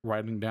you're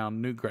writing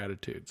down new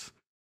gratitudes.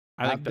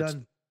 I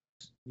think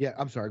Yeah,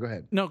 I'm sorry. Go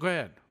ahead. No, go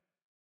ahead.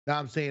 No,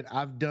 I'm saying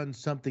I've done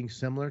something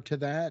similar to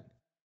that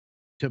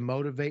to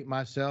motivate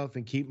myself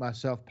and keep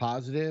myself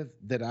positive,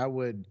 that I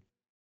would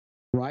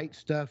write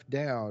stuff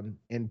down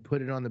and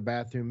put it on the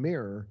bathroom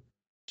mirror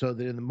so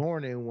that in the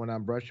morning when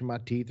I'm brushing my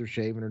teeth or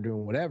shaving or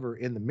doing whatever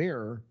in the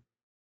mirror,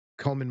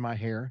 combing my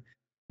hair,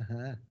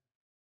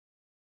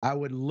 I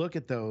would look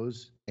at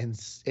those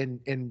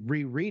and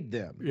reread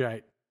them,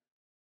 Right.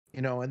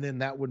 and then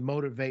that would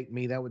motivate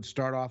me. That would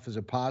start off as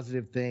a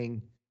positive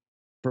thing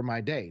for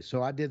my day.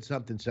 So I did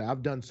something. So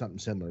I've done something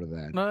similar to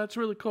that. No, that's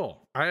really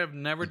cool. I have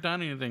never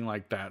done anything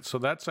like that, so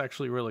that's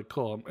actually really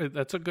cool.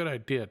 That's a good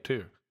idea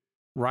too.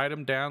 Write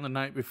them down the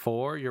night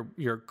before,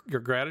 your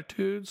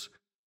gratitudes,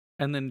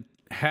 and then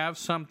have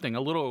something,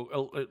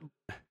 one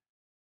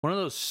of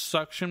those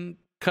suction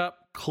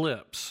cup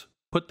clips.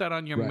 Put that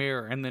on your Right.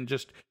 mirror, and then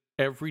just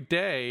every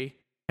day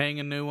hang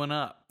a new one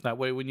up. That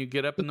way, when you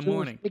get up in the Little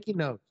morning, sticky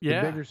notes,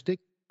 Yeah. the bigger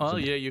sticky. oh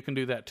yeah, you can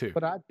do that too.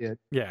 What I did,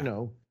 Yeah.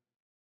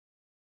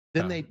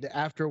 Then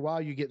after a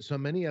while, you get so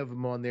many of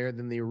them on there,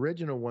 then the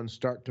original ones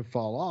start to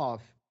fall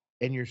off,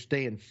 and you're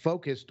staying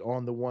focused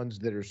on the ones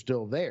that are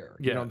still there.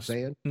 You know what I'm Yes.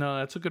 saying? No,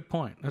 that's a good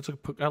point.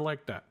 I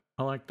like that.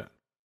 I like that.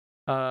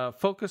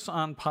 Focus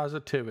on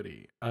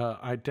positivity.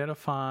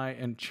 Identify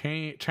and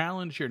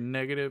challenge your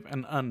negative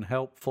and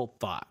unhelpful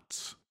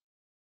thoughts.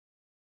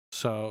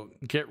 So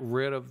get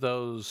rid of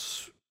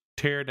those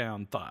tear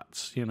down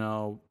thoughts.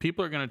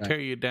 People are going to tear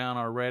you down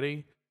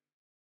already.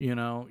 You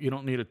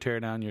don't need to tear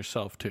down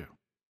yourself too.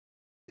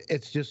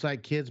 It's just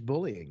like kids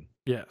bullying.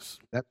 Yes.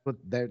 That's what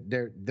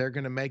they're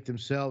going to make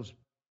themselves.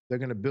 They're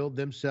going to build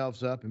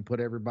themselves up and put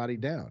everybody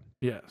down.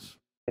 Yes.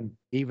 And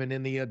even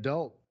in the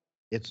adult,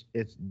 it's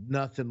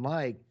nothing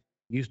like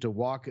used to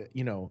walk.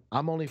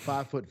 I'm only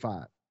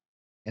 5'5",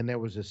 and there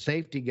was a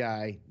safety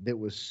guy that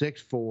was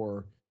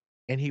 6'4",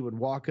 and he would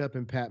walk up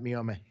and pat me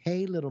on my,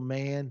 hey little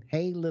man,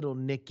 hey little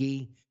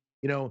Nicky,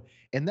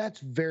 and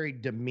that's very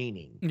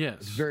demeaning. Yes.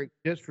 It's very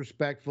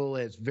disrespectful.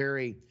 It's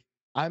very,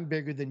 I'm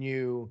bigger than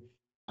you,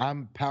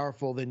 I'm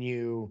powerful than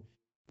you,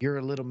 you're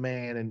a little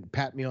man, and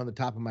pat me on the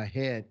top of my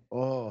head.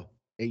 Oh,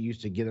 it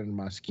used to get under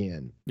my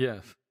skin.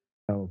 Yes.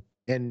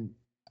 And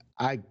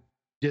I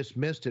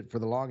dismissed it for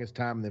the longest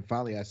time, and then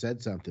finally I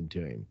said something to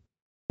him.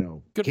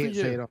 Good Can't for you.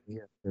 say it on the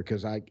air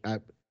because I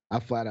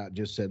flat out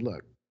just said,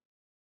 look.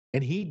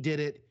 And he did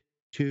it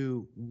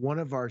to one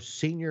of our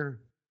CEOs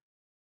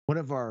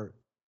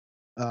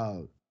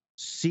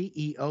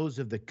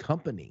of the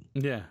company.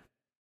 Yeah.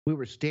 We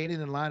were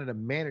standing in line at a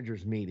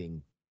manager's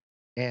meeting,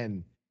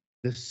 and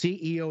the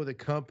CEO of the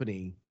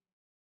company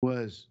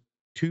was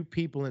two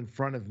people in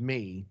front of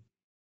me,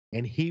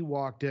 and he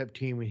walked up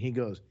to him and he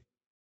goes,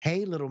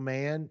 hey, little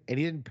man. And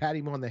he didn't pat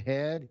him on the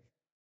head,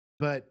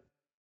 but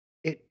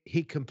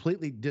he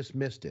completely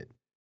dismissed it.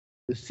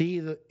 The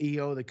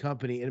CEO of the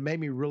company, and it made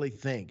me really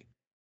think.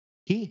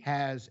 He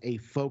has a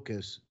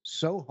focus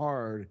so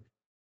hard,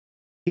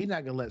 he's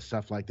not going to let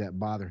stuff like that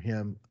bother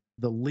him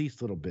the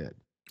least little bit.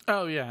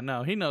 Oh, yeah.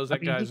 No, he knows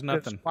that guy's he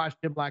nothing. Squashed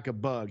him like a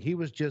bug. He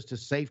was just a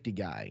safety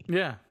guy.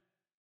 Yeah.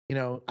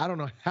 I don't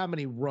know how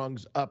many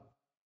rungs up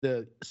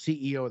the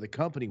CEO of the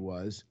company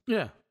was.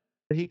 Yeah.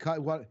 But he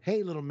called,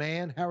 hey, little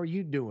man, how are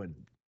you doing?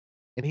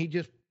 And he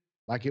just,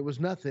 like it was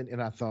nothing.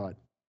 And I thought,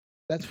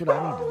 that's what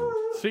I need to do.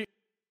 See,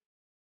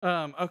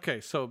 okay,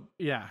 so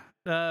yeah,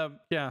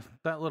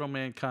 that little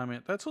man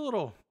comment, that's a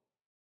little.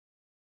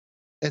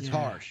 It's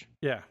harsh.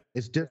 Yeah.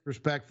 It's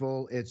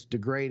disrespectful. It's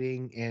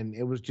degrading. And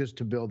it was just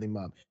to build him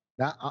up.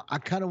 Now, I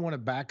kind of want to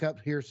back up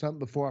here something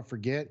before I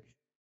forget.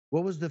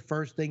 What was the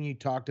first thing you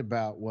talked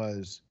about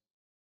was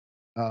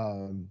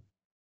the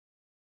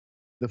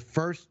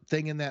first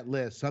thing in that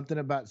list, something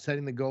about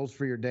setting the goals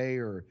for your day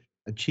or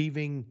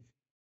achieving,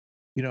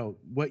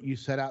 what you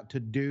set out to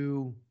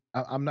do.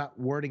 I'm not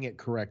wording it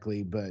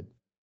correctly, but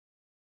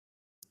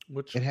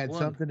it had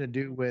something to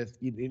do with,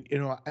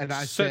 and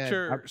I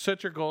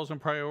set your goals and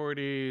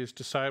priorities,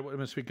 decide what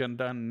must be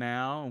done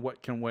now and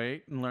what can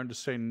wait, and learn to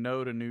say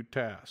no to new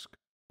tasks.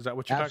 Is that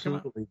what you're talking about?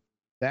 Absolutely.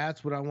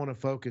 That's what I want to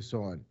focus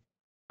on.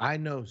 I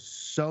know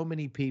so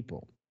many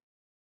people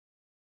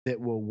that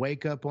will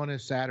wake up on a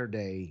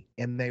Saturday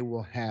and they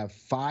will have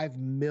 5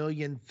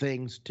 million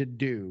things to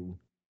do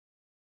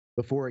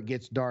before it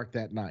gets dark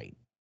that night.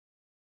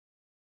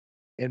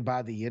 And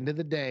by the end of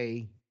the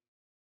day,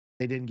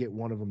 they didn't get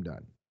one of them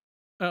done.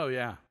 Oh,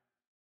 yeah.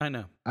 I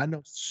know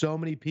so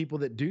many people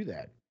that do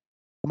that.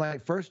 I'm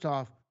like, first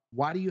off,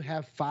 why do you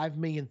have 5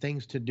 million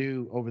things to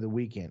do over the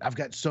weekend? I've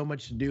got so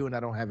much to do and I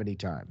don't have any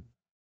time.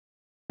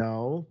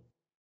 No.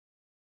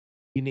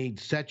 You need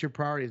to set your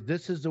priorities.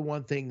 This is the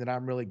one thing that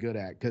I'm really good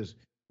at because,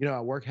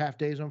 I work half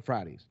days on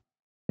Fridays.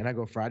 And I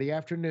go Friday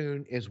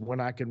afternoon is when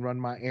I can run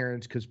my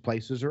errands because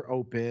places are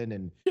open.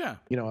 And, yeah,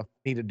 if I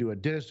need to do a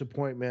dentist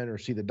appointment or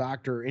see the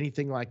doctor or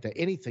anything like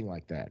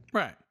that.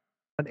 Right.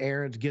 Run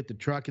errands, get the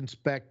truck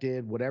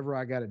inspected, whatever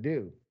I got to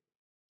do.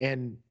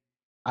 And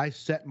I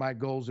set my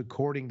goals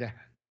according to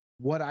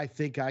what I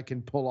think I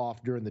can pull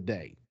off during the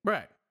day.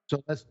 Right.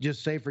 So let's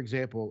just say, for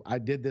example, I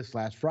did this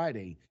last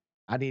Friday.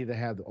 I needed to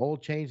have the oil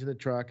change in the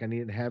truck. I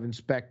needed to have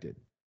inspected.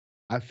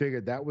 I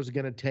figured that was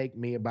going to take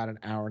me about an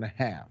hour and a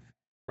half.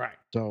 Right.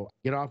 So I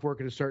get off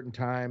work at a certain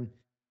time.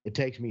 It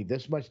takes me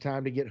this much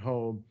time to get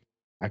home.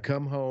 I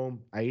come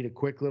home. I eat a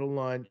quick little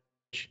lunch.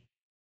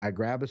 I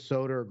grab a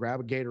soda or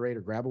grab a Gatorade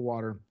or grab a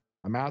water.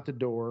 I'm out the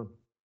door.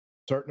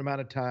 Certain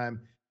amount of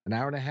time. An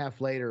hour and a half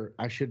later,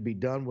 I should be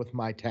done with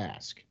my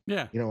task.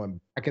 Yeah.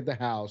 I'm back at the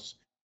house.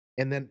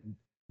 And then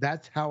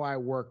that's how I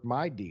work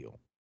my deal.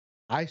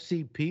 I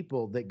see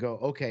people that go,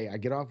 okay, I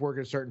get off work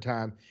at a certain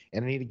time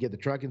and I need to get the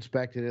truck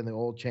inspected and the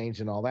oil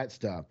changed and all that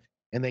stuff.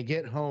 And they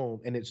get home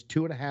and it's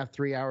 2.5,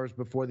 3 hours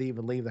before they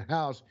even leave the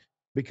house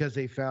because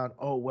they found,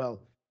 oh,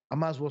 well, I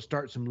might as well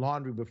start some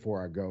laundry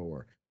before I go.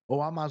 Or, oh,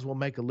 I might as well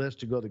make a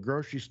list to go to the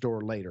grocery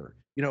store later.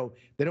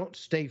 They don't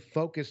stay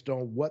focused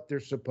on what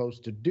they're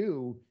supposed to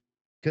do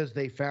because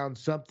they found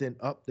something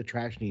up, the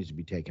trash needs to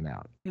be taken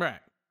out. Right.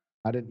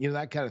 I didn't,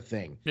 that kind of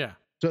thing. Yeah.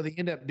 So they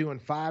end up doing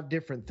 5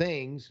 different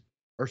things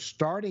or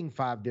starting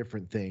 5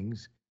 different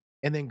things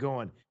and then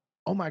going,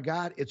 oh my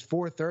God, it's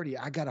 4:30.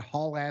 I got to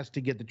haul ass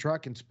to get the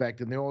truck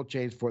inspected and the oil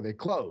changed before they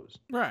close.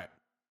 Right.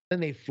 Then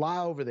they fly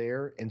over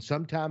there and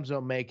sometimes they'll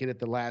make it at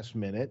the last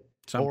minute.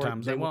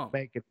 Sometimes or they won't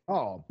make it at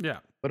all. Yeah.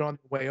 But on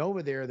the way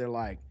over there, they're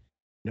like,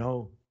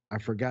 no, I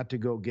forgot to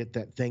go get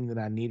that thing that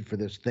I need for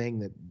this thing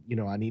that,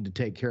 I need to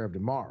take care of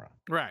tomorrow.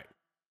 Right.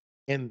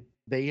 And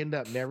they end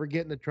up never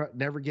getting the truck,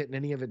 never getting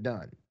any of it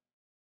done.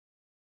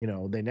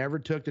 They never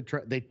took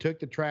they took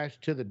the trash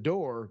to the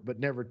door, but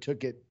never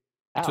took it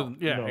out.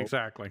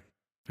 Exactly.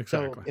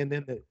 So, and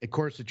then of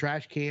course the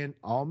trash can,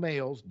 all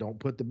males don't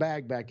put the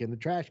bag back in the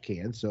trash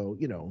can. So,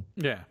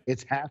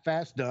 it's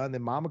half-assed done.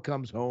 Then mama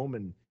comes home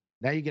and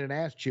now you get an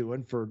ass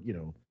chewing for,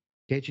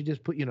 can't you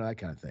just put, that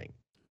kind of thing.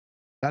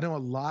 I know a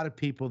lot of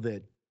people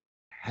that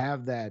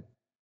have that,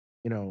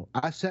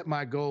 I set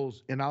my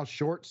goals and I'll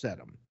short set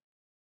them.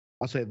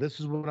 I'll say, this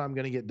is what I'm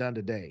going to get done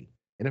today.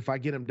 And if I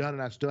get them done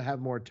and I still have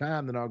more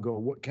time, then I'll go,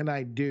 what can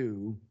I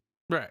do?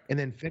 Right. And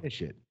then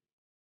finish it.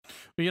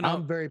 Well,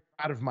 I'm very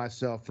proud of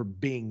myself for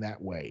being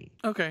that way.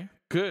 Okay.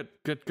 Good.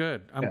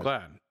 I'm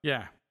glad.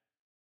 Yeah.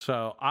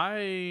 So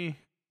I,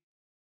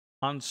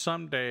 on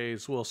some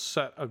days, will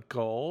set a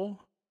goal.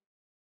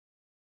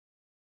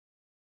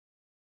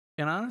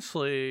 And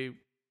honestly,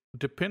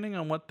 depending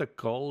on what the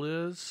goal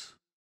is,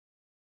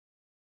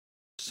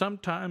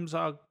 sometimes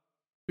I'll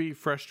be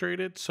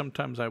frustrated.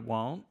 Sometimes I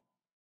won't.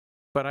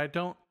 But I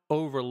don't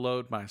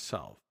overload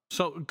myself.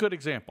 So, a good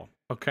example,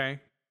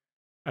 okay?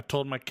 I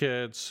told my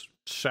kids,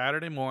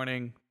 Saturday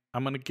morning,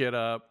 I'm going to get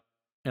up,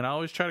 and I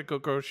always try to go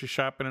grocery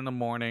shopping in the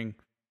morning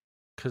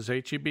because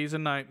HEB is a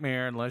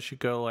nightmare unless you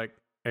go like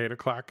 8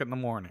 o'clock in the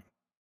morning.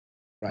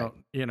 Right.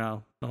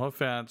 No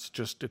offense,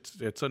 just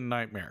it's a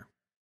nightmare.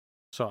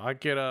 So I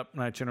get up,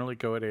 and I generally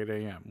go at 8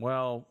 a.m.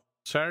 Well,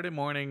 Saturday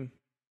morning,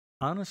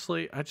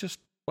 honestly, I just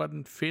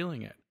wasn't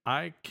feeling it.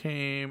 I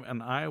came,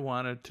 and I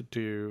wanted to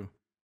do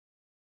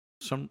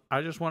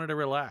I just wanted to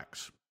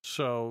relax.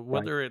 So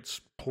whether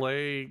it's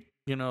play,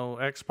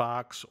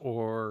 Xbox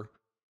or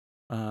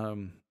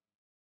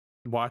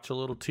watch a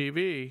little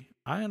TV,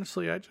 I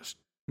just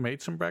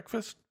made some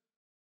breakfast,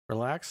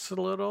 relaxed a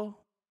little,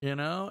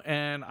 and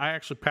I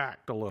actually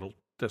packed a little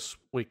this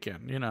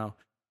weekend,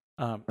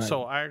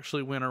 So I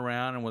actually went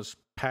around and was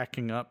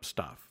packing up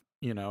stuff,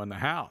 in the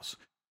house,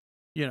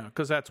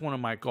 because that's one of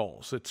my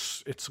goals.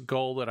 It's a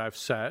goal that I've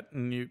set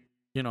and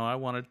I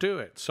want to do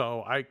it.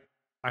 So I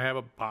have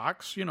a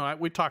box,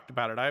 we talked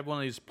about it. I have one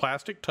of these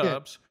plastic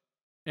tubs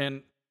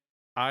and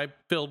I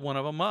filled one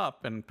of them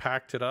up and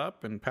packed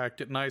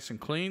it nice and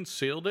clean,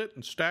 sealed it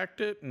and stacked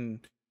it.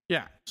 And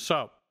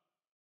so,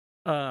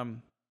 I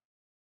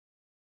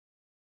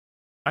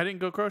didn't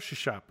go grocery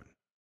shopping.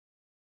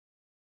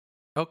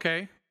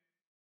 Okay.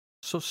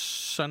 So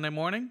Sunday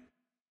morning,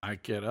 I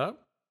get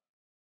up,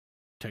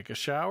 take a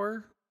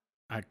shower.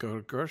 I go to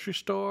the grocery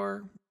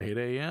store, 8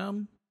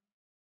 a.m.,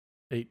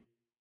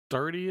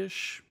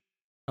 8:30-ish.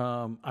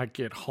 I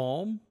get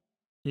home,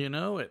 at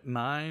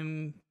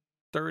 9:30,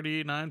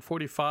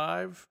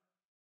 9:45,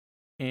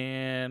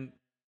 and,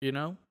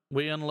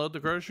 we unload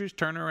the groceries,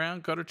 turn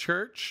around, go to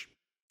church,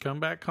 come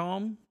back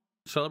home,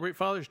 celebrate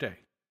Father's Day.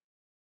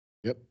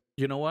 Yep.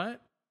 You know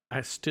what? I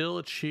still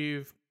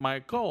achieved my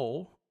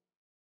goal.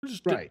 I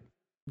just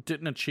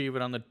didn't achieve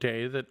it on the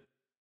day that,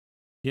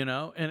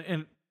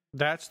 and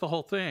that's the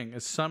whole thing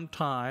is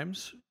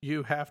sometimes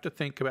you have to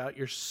think about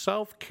your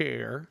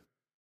self-care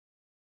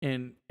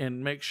and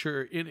make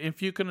sure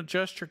if you can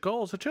adjust your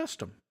goals, adjust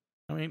them.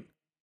 I mean,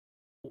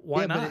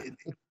 why not?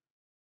 But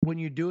when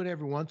you do it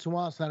every once in a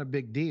while, it's not a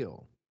big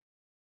deal.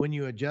 When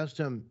you adjust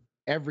them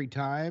every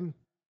time,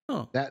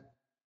 that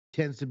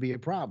tends to be a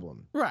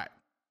problem. Right.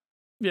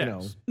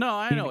 Yes. No,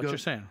 I know what you're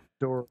saying.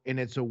 And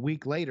it's a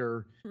week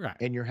later, right?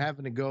 And you're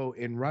having to go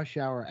in rush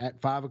hour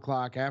at 5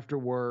 o'clock after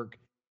work,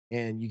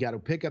 and you got to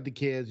pick up the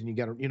kids, and you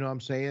got to, what I'm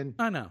saying?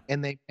 I know.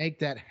 And they make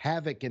that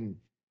havoc and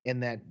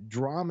that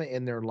drama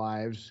in their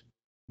lives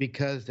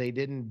because they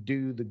didn't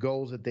do the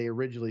goals that they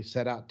originally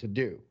set out to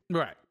do.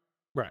 Right.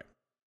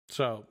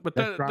 So, but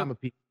that's drama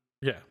people.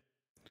 Yeah.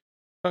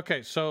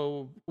 Okay,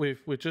 so we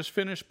just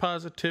finished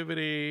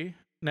positivity,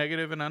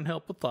 negative and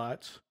unhelpful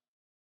thoughts.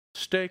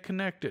 Stay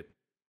connected.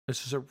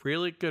 This is a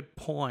really good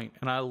point,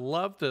 and I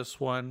love this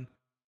one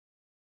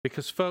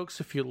because, folks,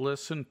 if you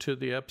listen to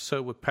the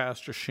episode with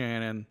Pastor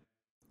Shannon,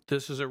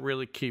 this is a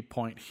really key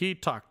point. He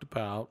talked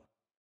about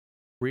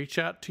reach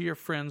out to your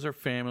friends or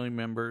family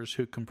members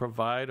who can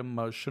provide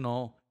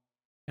emotional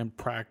and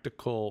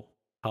practical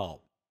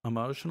help,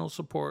 emotional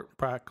support,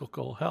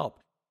 practical help.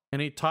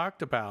 And he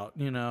talked about,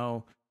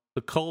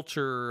 the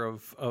culture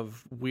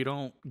of we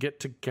don't get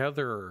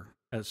together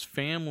as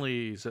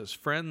families, as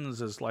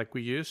friends, as like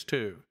we used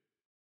to,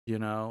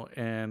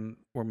 and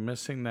we're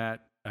missing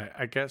that.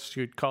 I guess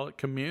you'd call it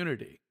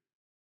community,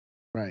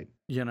 Right.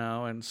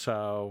 and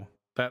so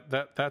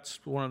that's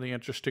one of the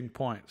interesting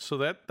points.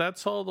 So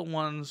that's all the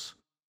ones,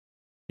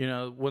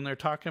 when they're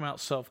talking about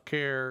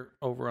self-care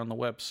over on the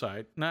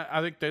website. Now,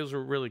 I think those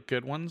are really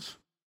good ones.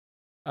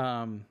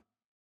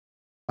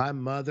 My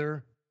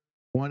mother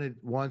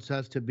wants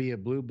us to be a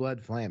blue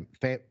blood family.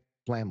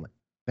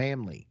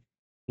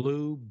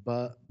 Blue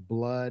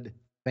blood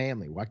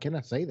family. Why can't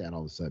I say that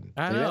all of a sudden?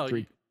 I say know.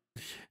 That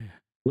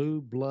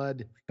blue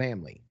blood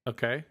family.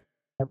 Okay.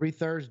 Every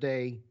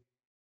Thursday,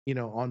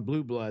 on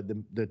Blue Blood,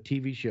 the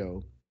TV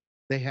show,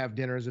 they have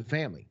dinner as a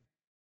family.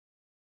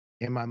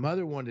 And my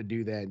mother wanted to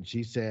do that, and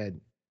she said,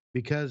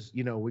 because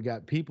we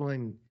got people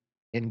in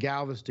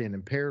Galveston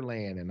and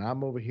Pearland, and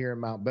I'm over here in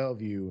Mount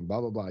Bellevue, and blah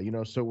blah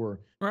blah. So we're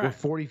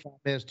 45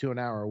 minutes to an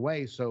hour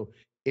away. So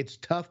it's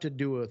tough to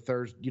do a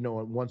Thursday,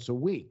 once a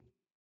week.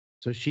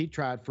 So she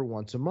tried for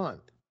once a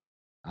month.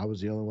 I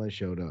was the only one that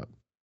showed up.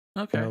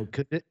 Okay.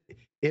 Because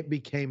it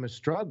became a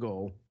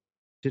struggle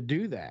to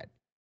do that.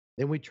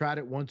 Then we tried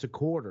it once a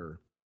quarter,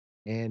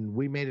 and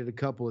we made it a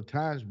couple of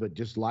times, but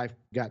just life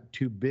got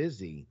too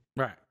busy.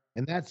 Right.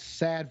 And that's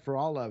sad for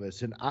all of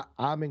us, and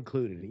I'm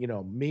included.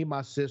 Me,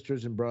 my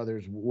sisters and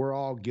brothers, we're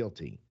all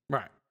guilty.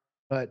 Right.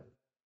 But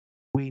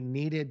we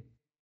needed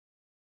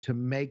to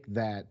make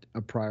that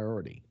a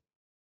priority.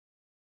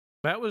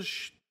 That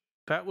was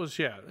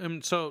yeah.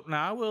 And so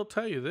now I will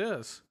tell you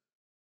this.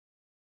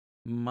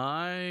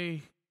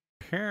 My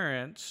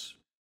parents,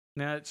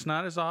 now it's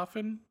not as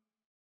often,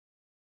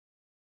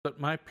 but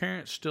my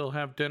parents still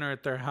have dinner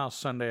at their house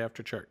Sunday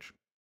after church.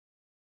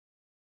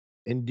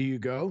 And do you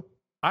go?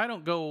 I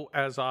don't go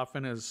as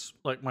often as,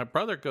 like, my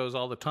brother goes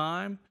all the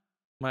time.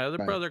 My other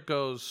brother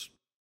goes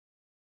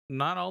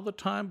not all the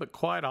time, but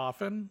quite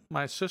often.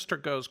 My sister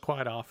goes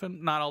quite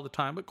often. Not all the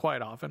time, but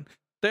quite often.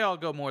 They all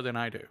go more than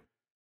I do.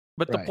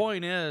 But the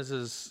point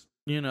is,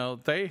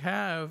 they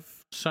have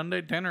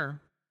Sunday dinner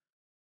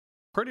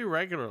pretty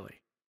regularly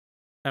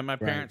at my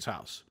parents'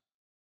 house.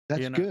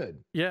 That's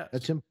good. Yes.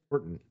 That's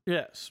important.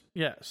 Yes.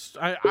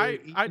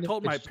 I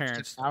told my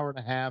parents. An hour and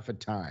a half a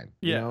time.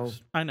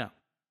 Yes, I know.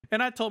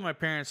 And I told my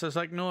parents, I was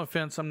like, no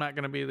offense, I'm not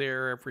going to be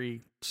there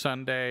every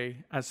Sunday.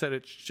 I said,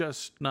 it's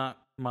just not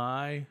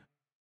my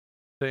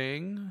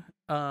thing.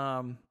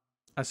 I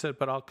said,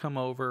 but I'll come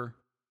over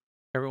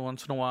every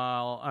once in a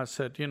while. I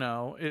said,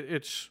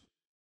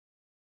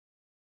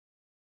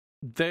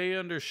 they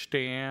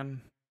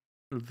understand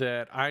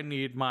that I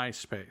need my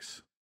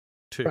space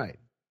too. Right.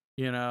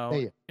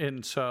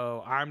 And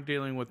so I'm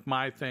dealing with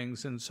my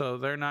things. And so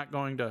they're not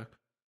going to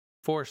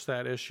force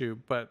that issue,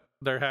 but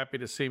they're happy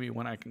to see me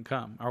when I can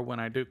come or when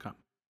I do come.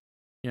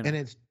 And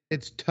it's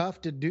tough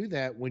to do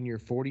that when you're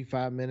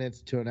 45 minutes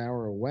to an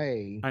hour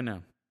away. I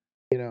know.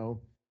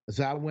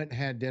 So I went and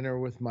had dinner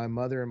with my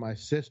mother and my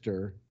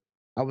sister.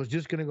 I was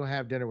just going to go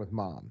have dinner with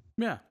mom.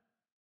 Yeah.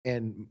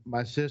 And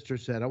my sister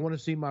said, I want to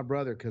see my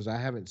brother because I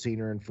haven't seen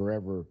her in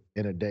forever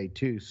in a day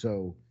too.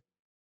 So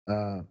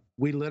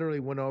we literally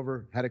went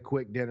over, had a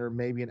quick dinner,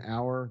 maybe an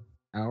hour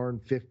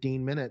and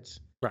 15 minutes.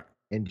 Right.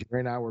 And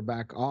Jerry and I were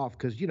back off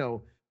because,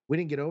 we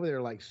didn't get over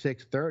there like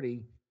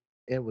 6:30.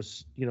 It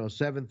was,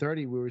 7:30.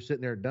 We were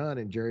sitting there done.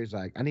 And Jerry's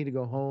like, I need to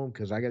go home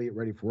because I got to get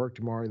ready for work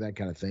tomorrow, that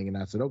kind of thing. And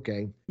I said,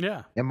 okay.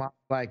 Yeah. And Mom's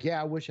like, yeah,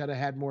 I wish I'd have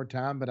had more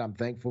time, but I'm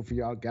thankful for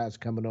y'all guys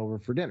coming over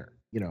for dinner,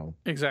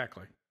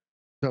 Exactly.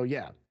 So,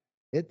 yeah,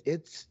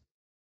 it's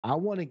I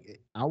want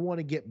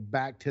to get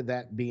back to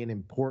that being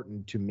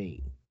important to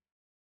me.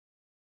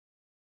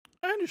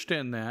 I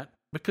understand that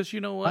because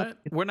you know what?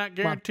 We're not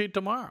guaranteed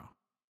tomorrow.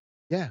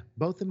 Yeah,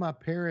 both of my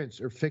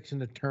parents are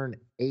fixing to turn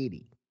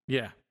 80.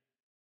 Yeah.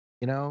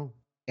 And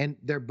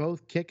they're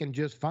both kicking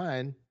just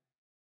fine,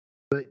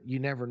 but you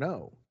never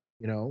know,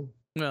 Well,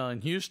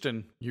 in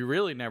Houston, you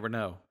really never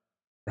know.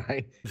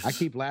 Right? I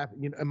keep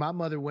laughing. And my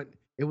mother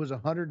it was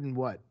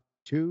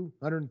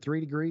 103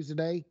 degrees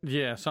today?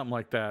 Yeah, something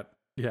like that.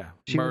 Yeah.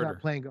 She murder. was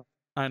out playing golf.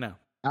 I know.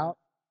 Out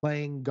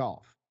playing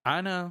golf.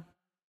 I know.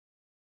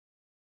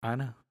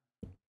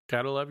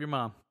 Gotta love your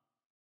mom.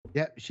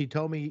 Yeah, she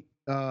told me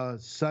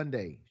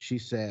Sunday, she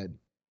said,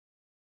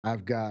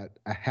 I've got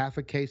a half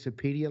a case of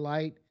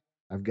Pedialyte,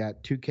 I've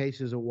got 2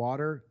 cases of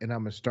water, and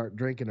I'm going to start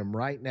drinking them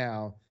right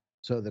now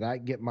so that I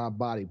can get my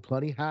body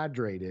plenty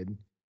hydrated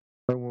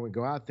for when we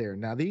go out there.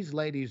 Now, these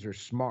ladies are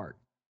smart.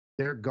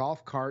 Their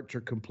golf carts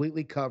are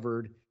completely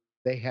covered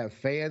They have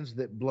fans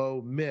that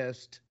blow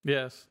mist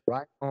Yes.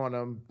 right on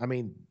them. I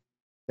mean,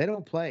 they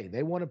don't play.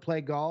 They want to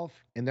play golf,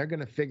 and they're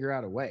going to figure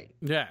out a way.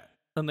 Yeah.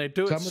 And they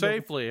do it Some of them-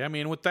 safely. I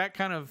mean, with that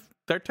kind of,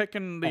 they're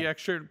taking the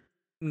extra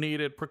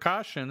needed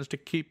precautions to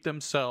keep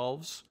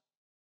themselves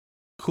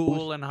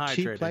cool and hydrated.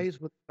 She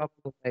plays with a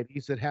couple of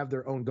ladies that have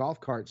their own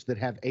golf carts that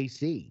have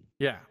AC.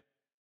 Yeah.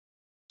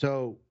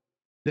 So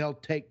they'll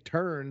take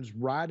turns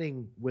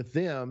riding with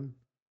them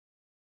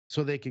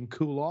so they can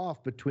cool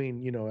off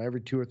between,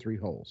 every 2 or 3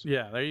 holes.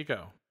 Yeah, there you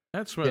go.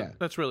 That's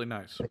really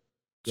nice.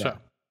 Yeah. So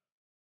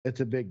It's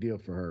a big deal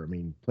for her. I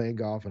mean, playing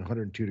golf in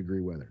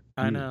 102-degree weather.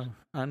 I know.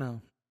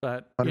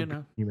 But,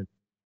 Human.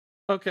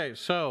 Okay,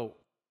 so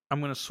I'm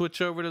going to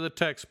switch over to the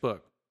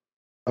textbook.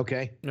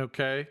 Okay.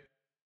 Okay.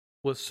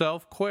 With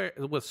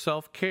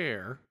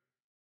self-care,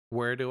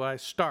 where do I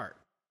start?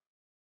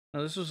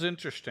 Now, this is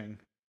interesting.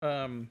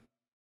 I'm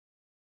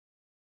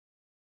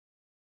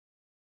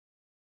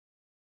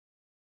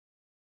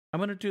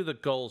going to do the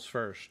goals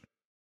first.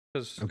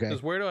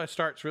 Because where do I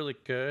start's really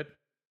good.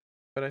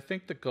 But I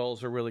think the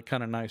goals are really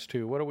kind of nice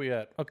too. What are we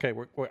at? Okay,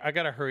 I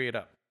got to hurry it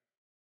up.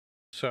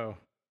 So,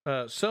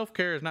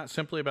 self-care is not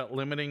simply about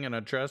limiting and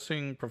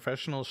addressing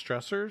professional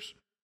stressors.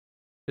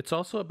 It's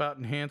also about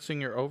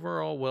enhancing your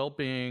overall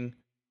well-being,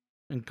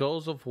 and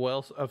goals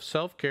of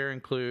self-care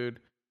include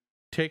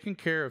taking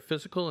care of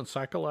physical and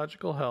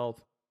psychological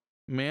health,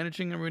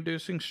 managing and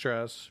reducing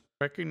stress,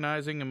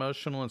 recognizing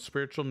emotional and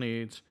spiritual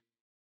needs,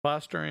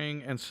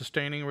 fostering and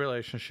sustaining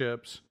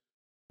relationships,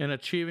 and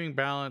achieving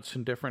balance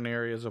in different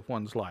areas of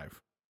one's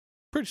life.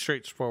 Pretty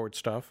straightforward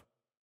stuff.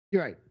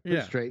 You're right.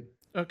 Pretty straight.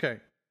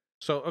 Okay.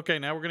 So,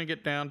 now we're going to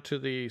get down to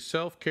the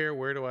self-care.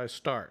 Where do I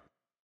start?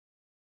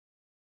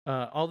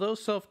 Although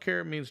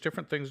self-care means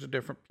different things to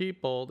different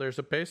people, there's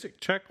a basic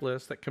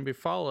checklist that can be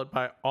followed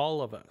by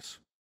all of us.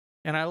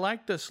 And I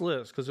like this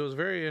list because it was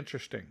very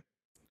interesting.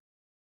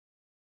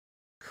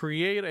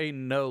 Create a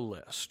no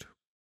list.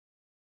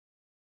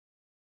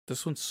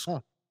 This one's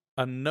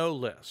a no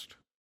list.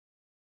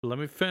 Let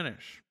me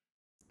finish.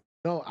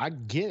 No, I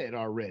get it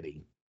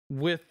already.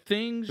 With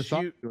things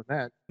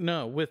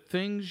with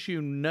things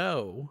you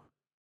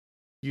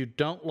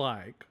don't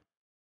like,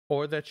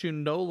 or that you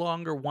no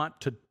longer want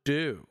to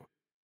do.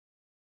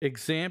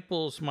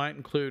 Examples might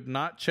include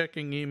not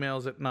checking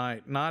emails at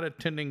night, not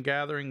attending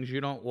gatherings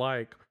you don't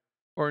like,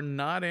 or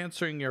not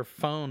answering your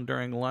phone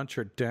during lunch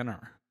or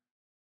dinner.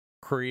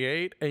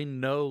 Create a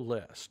no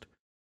list.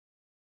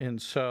 And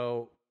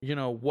so,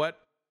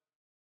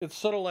 it's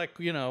sort of like,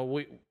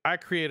 I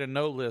create a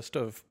no list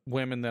of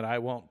women that I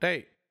won't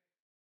date.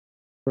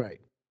 Right.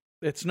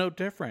 It's no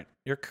different.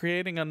 You're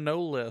creating a no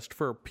list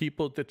for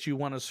people that you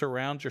want to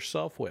surround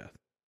yourself with.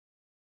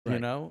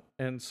 Right.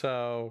 And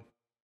so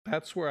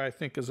that's where I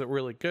think is a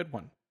really good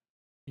one.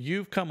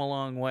 You've come a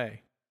long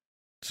way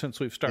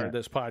since we've started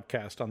this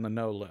podcast on the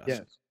no list.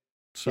 Yes.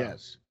 So,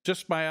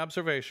 just my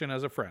observation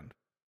as a friend.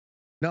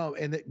 No,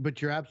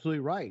 but you're absolutely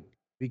right,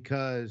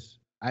 because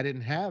I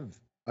didn't have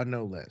a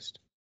no list.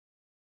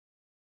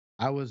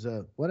 I was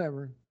a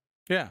whatever.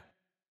 Yeah.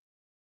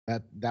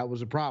 That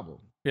was a problem.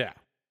 Yeah.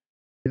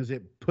 Because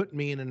it put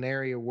me in an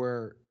area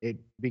where it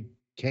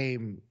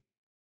became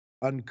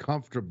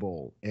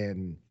uncomfortable,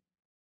 and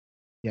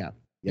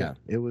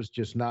it was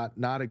just not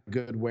a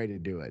good way to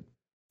do it.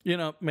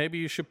 Maybe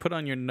you should put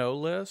on your no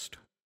list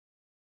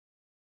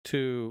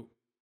to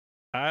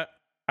I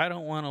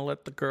don't want to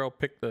let the girl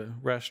pick the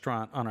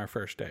restaurant on our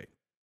first date.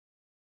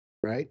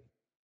 Right?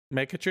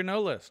 Make it your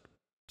no list.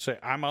 Say,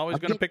 I'm always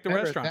going to pick the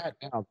restaurant.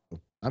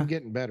 I'm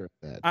getting better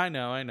at that. I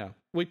know.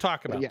 We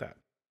talk about that.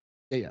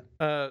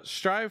 Yeah.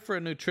 Strive for a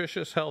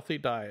nutritious, healthy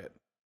diet.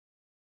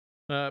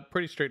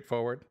 Pretty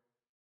straightforward.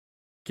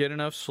 Get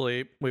enough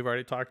sleep. We've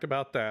already talked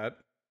about that.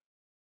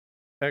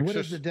 What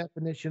is the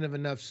definition of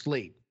enough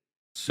sleep?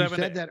 You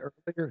said that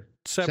earlier.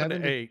 7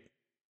 to 8.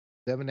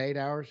 7 to 8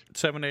 hours?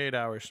 7 to 8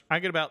 hours. I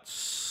get about...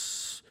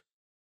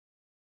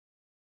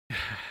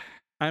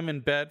 I'm in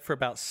bed for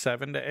about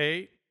 7 to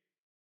 8,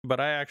 but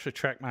I actually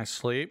track my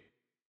sleep.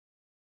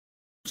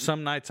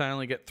 Some nights I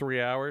only get 3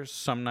 hours.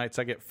 Some nights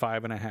I get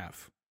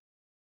 5.5.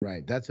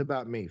 Right. That's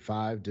about me,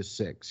 5 to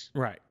 6.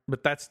 Right.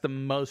 But that's the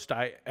most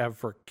I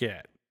ever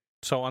get.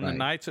 So on the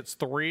nights it's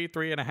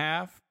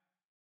 3.5.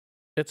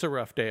 It's a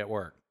rough day at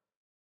work.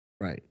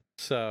 Right.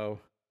 So,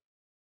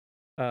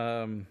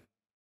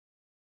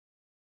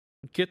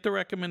 get the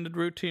recommended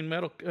routine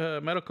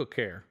medical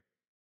care.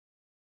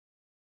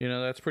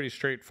 That's pretty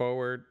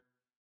straightforward.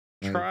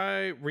 Right.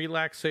 Try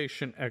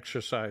relaxation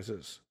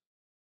exercises.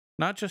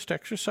 Not just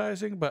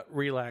exercising, but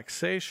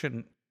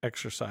relaxation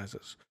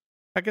exercises.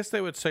 I guess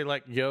they would say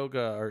like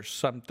yoga or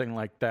something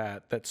like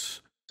that.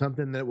 That's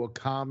something that will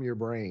calm your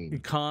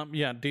brain.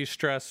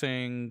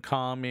 De-stressing,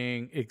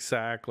 calming.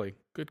 Exactly.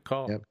 Good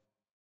call. Yep.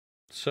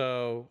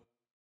 So,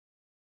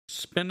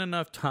 spend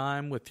enough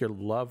time with your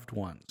loved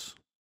ones.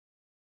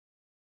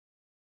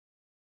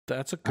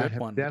 That's a good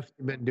one. I've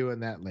definitely been doing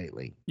that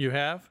lately. You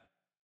have?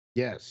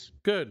 Yes.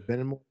 Good.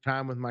 Spending more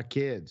time with my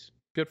kids.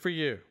 Good for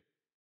you.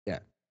 Yeah.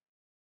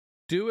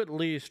 Do at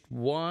least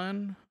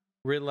one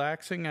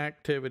relaxing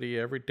activity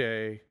every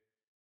day,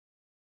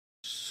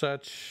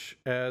 such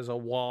as a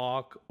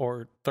walk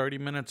or 30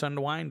 minutes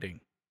unwinding.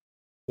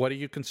 What do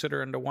you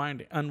consider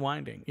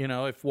unwinding? You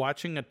know, if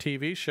watching a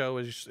TV show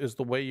is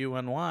the way you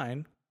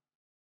unwind,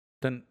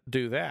 then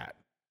do that.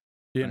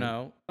 You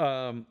know,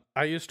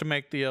 I used to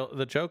make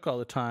the joke all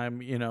the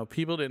time, you know,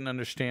 people didn't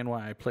understand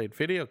why I played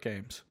video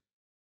games.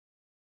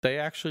 They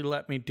actually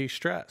let me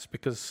de-stress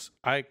because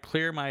I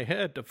clear my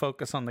head to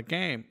focus on the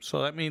game.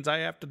 So that means I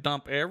have to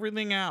dump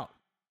everything out.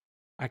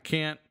 I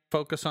can't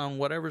focus on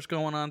whatever's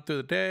going on through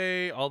the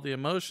day. All the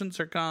emotions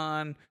are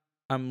gone.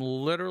 I'm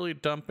literally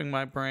dumping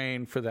my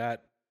brain for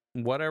that,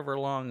 whatever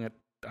long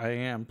I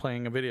am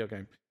playing a video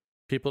game.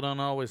 People don't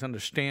always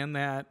understand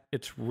that.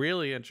 It's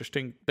really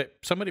interesting that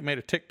somebody made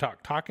a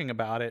TikTok talking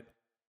about it,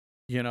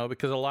 you know,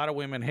 because a lot of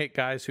women hate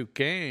guys who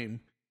game,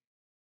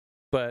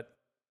 but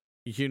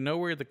you know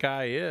where the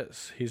guy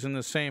is. He's in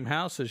the same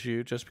house as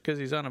you. Just because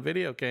he's on a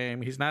video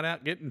game, he's not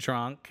out getting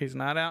drunk. He's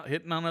not out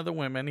hitting on other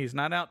women. He's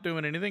not out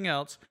doing anything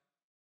else.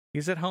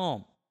 He's at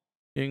home.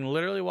 You can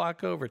literally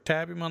walk over,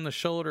 tap him on the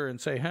shoulder and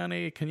say,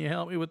 honey, can you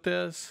help me with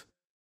this?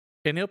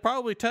 And he'll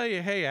probably tell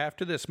you, hey,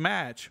 after this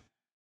match.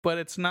 But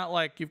it's not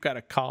like you've got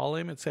to call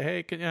him and say,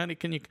 hey, honey,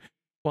 can you?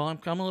 Well,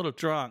 I'm a little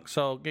drunk,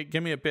 so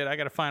give me a bit. I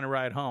got to find a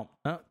ride home.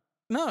 No,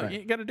 right.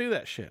 You got to do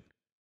that shit.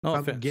 No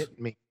offense. Get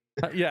me.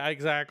 Yeah,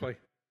 exactly.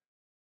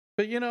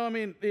 But, you know, I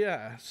mean,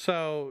 yeah.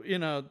 So, you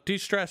know,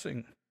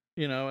 de-stressing,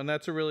 you know, and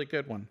that's a really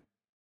good one.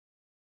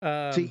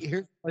 See,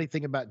 here's the funny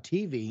thing about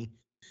TV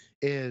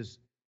is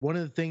one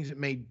of the things that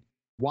made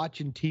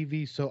watching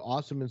TV so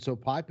awesome and so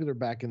popular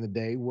back in the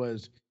day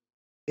was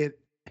it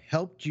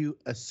helped you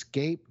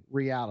escape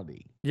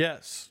reality.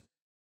 Yes.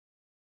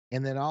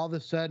 And then all of a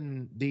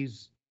sudden,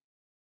 these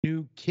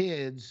new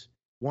kids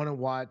want to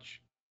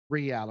watch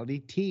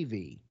reality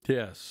TV.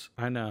 Yes,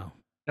 I know.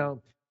 You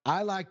know,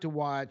 I like to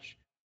watch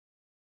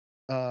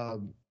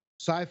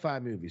sci-fi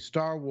movies,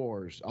 Star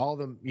Wars, all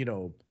the, you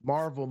know,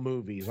 Marvel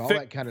movies, all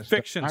that kind of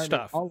fiction stuff.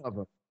 Stuff. All of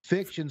them.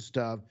 Fiction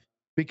stuff,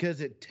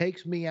 because it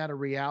takes me out of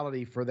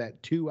reality for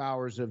that 2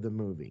 hours of the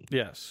movie.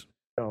 Yes.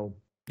 So,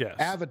 yes.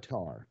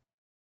 Avatar.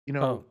 You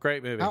know,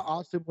 great movie. How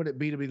awesome would it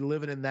be to be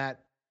living in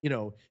that, you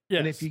know? Yes.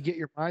 And if you get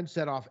your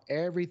mindset off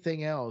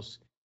everything else,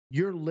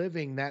 you're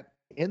living that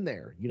in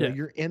there. You know,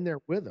 you're in there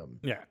with them.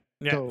 Yeah.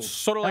 Yeah. So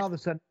sort of like all of a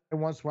sudden, I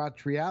want to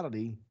watch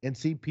reality and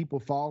see people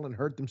fall and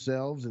hurt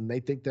themselves, and they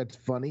think that's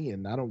funny,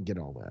 and I don't get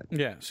all that.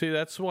 Yeah. See,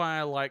 that's why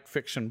I like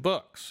fiction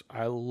books.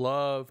 I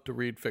love to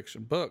read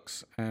fiction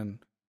books, and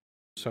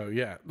so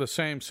yeah, the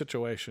same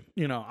situation.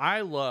 You know,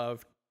 I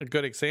love a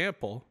good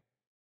example.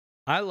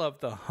 I love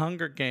the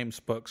Hunger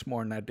Games books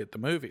more than I did the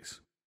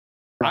movies.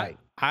 Right.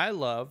 I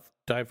love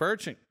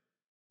Divergent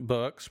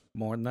books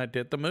more than I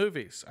did the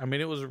movies. I mean,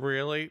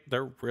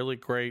 they're really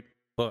great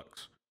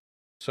books.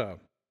 So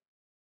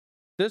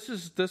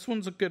this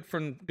one's a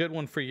good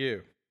one for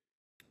you.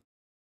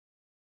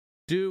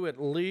 Do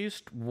at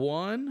least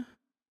one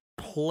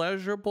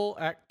pleasurable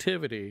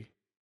activity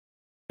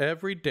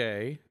every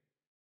day,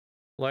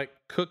 like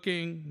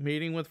cooking,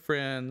 meeting with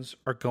friends,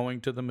 or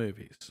going to the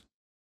movies.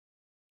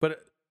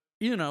 But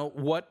you know,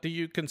 what do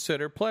you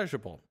consider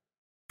pleasurable?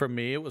 For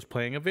me, it was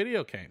playing a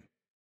video game,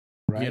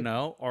 right. You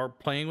know, or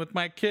playing with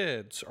my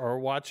kids, or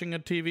watching a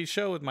TV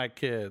show with my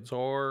kids,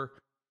 or,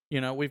 you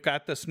know, we've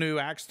got this new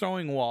axe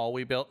throwing wall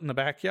we built in the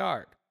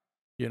backyard.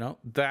 You know,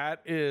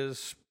 that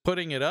is,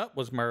 putting it up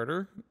was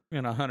murder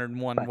in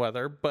 101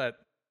 weather, but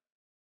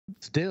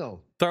still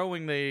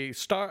throwing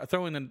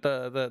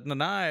the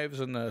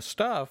knives and the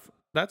stuff,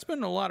 that's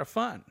been a lot of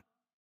fun,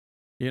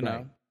 you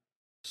know.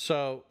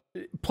 So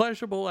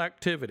pleasurable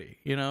activity,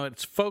 you know,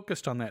 it's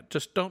focused on that.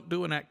 Just don't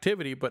do an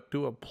activity, but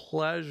do a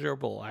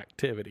pleasurable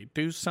activity.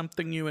 Do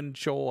something you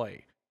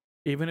enjoy,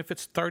 even if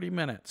it's 30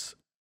 minutes.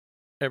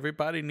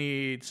 Everybody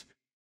needs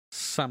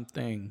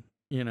something,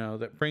 you know,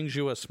 that brings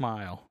you a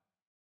smile.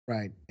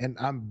 Right. And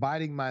I'm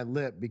biting my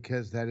lip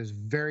because that is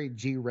very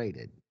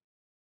G-rated,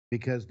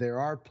 because there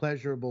are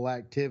pleasurable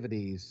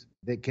activities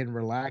that can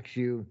relax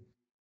you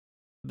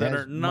that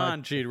are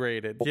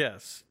non-G-rated.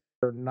 Yes.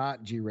 They're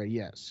not G-rated.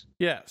 Yes.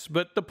 Yes,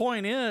 but the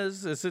point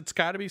is it's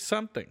got to be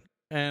something,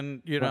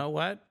 and you know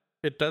what?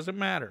 It doesn't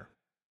matter.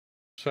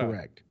 So,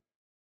 correct.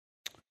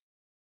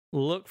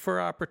 Look for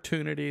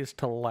opportunities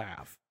to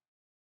laugh.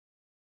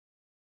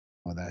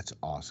 Oh, that's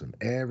awesome!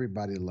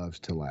 Everybody loves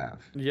to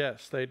laugh.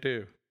 Yes, they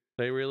do.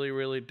 They really,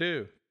 really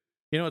do.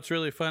 You know, it's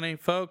really funny,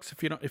 folks.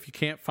 If you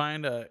can't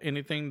find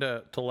anything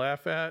to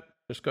laugh at,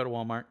 just go to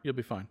Walmart. You'll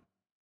be fine.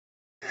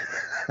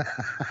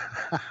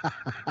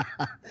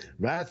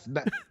 That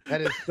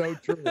is so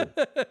true.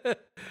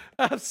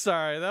 I'm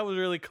sorry, that was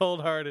really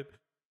cold-hearted,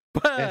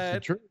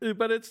 but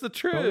it's the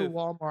truth. Go to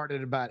Walmart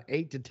at about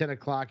 8 to 10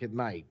 o'clock at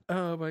night.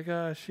 Oh my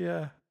gosh,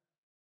 yeah.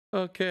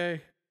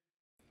 Okay.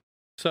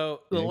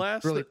 So the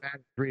last really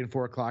bad 3 and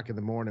 4 o'clock in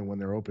the morning when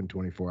they're open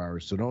 24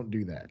 hours. So don't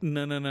do that.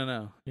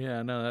 No.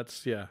 Yeah, no,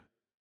 that's yeah.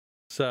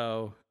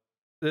 So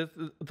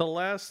the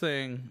last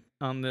thing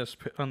on this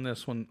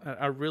one,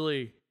 I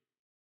really.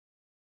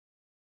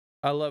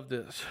 I love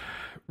this.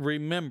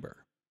 Remember,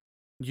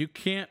 you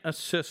can't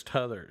assist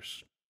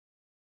others.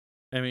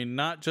 I mean,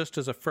 not just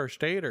as a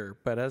first aider,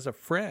 but as a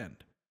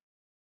friend.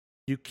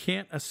 You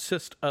can't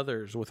assist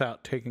others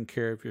without taking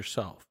care of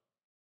yourself.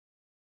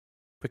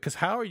 Because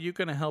how are you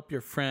going to help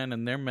your friend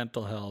and their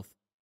mental health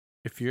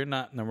if you're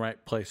not in the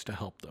right place to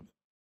help them?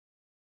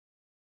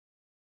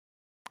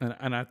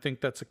 And I think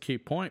that's a key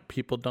point.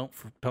 People don't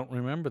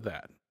remember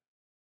that.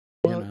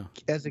 Well,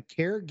 as a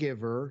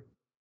caregiver,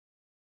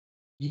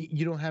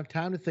 you don't have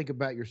time to think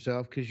about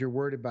yourself because you're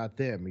worried about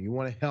them. You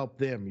want to help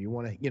them. You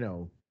want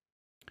to,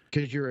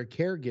 because you're a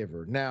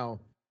caregiver. Now,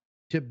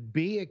 to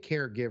be a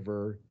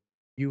caregiver,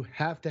 you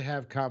have to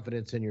have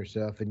confidence in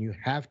yourself and you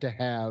have to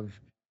have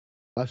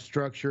a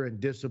structure and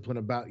discipline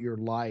about your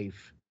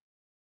life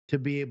to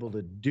be able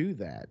to do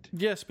that.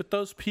 Yes, but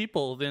those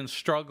people then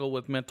struggle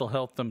with mental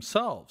health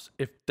themselves.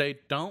 If they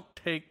don't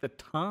take the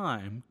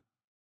time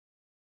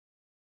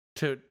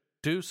to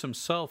do some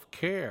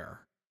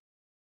self-care,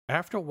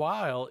 after a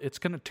while, it's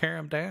going to tear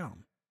them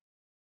down.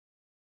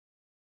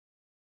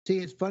 See,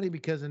 it's funny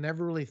because I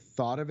never really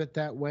thought of it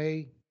that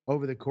way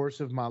over the course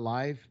of my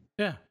life.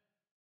 Yeah.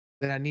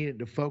 That I needed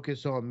to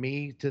focus on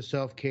me to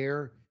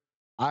self-care.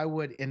 I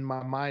would, in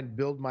my mind,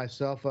 build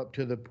myself up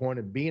to the point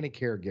of being a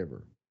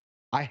caregiver.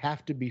 I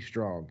have to be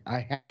strong.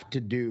 I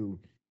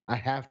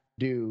have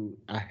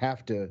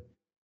to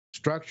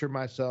structure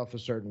myself a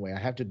certain way. I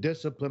have to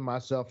discipline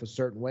myself a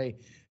certain way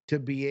to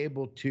be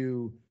able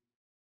to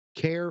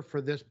care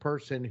for this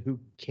person who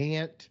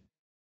can't,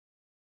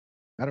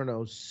 I don't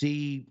know,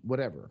 see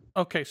whatever.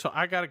 Okay, so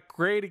I got a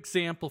great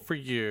example for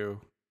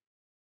you.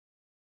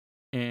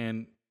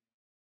 And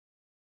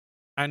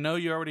I know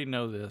you already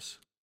know this,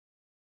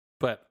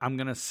 but I'm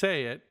going to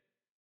say it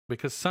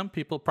because some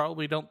people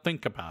probably don't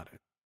think about it.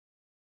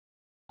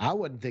 I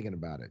wasn't thinking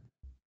about it.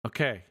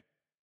 Okay.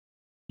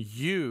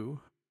 You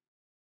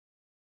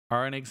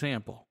are an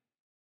example.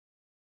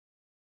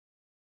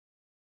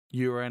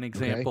 You are an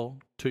example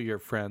to your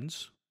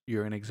friends.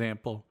 You're an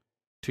example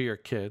to your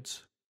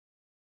kids.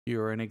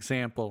 You're an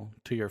example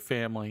to your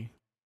family.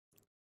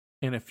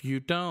 And if you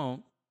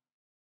don't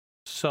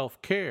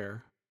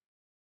self-care,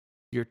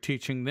 you're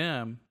teaching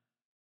them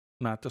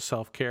not to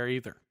self-care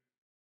either.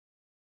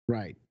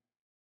 Right.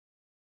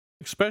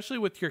 Especially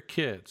with your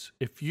kids.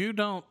 If you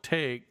don't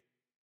take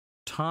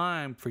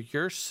time for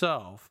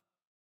yourself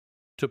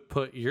to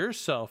put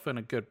yourself in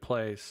a good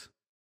place,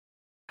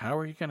 how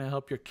are you going to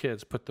help your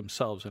kids put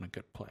themselves in a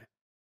good place?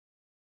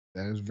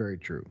 That is very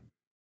true.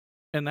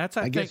 And that's,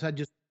 I guess I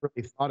just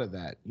really thought of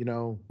that,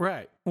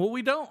 Right. Well,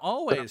 we don't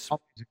always.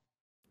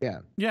 Yeah.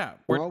 Yeah.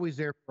 We're always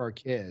there for our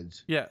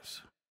kids.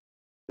 Yes.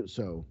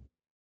 So.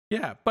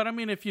 Yeah. But I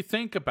mean, if you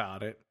think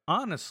about it,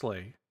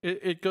 honestly,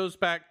 it goes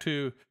back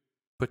to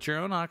put your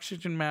own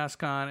oxygen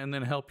mask on and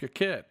then help your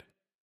kid.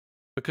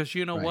 Because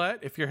you know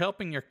what? If you're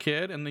helping your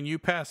kid and then you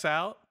pass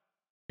out,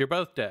 you're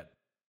both dead.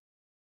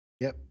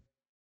 Yep.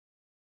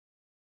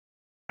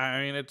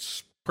 I mean,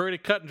 it's pretty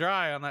cut and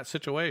dry on that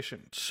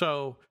situation.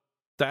 So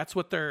that's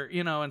what they're,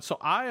 and so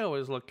I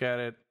always look at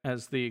it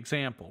as the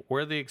example.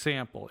 We're the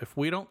example. If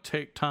we don't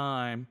take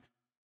time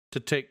to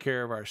take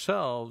care of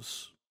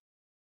ourselves,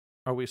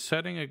 are we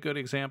setting a good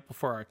example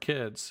for our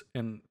kids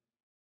and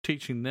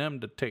teaching them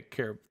to take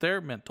care of their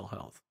mental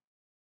health,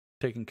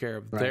 taking care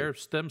of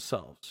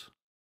themselves?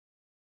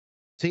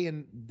 See,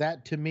 and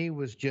that to me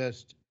was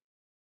just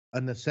a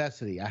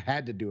necessity. I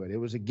had to do it. It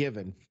was a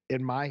given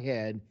in my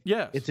head.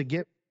 Yes. It's a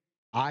given.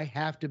 I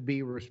have to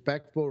be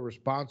respectful,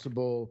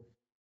 responsible,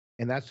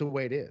 and that's the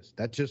way it is.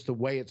 That's just the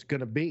way it's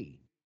going to be,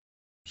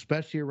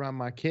 especially around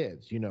my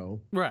kids,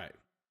 Right.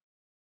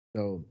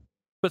 So.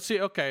 But see,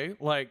 okay,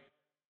 like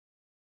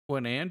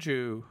when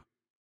Andrew,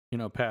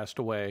 passed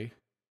away,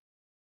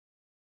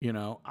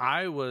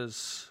 I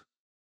was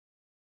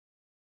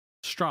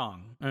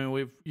strong. I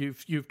mean,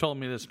 you've told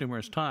me this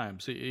numerous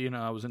times.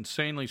 I was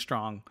insanely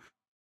strong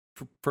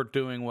for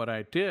doing what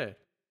I did.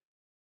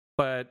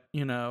 But,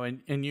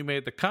 and you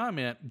made the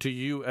comment, do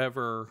you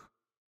ever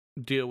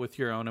deal with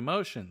your own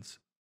emotions?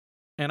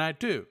 And I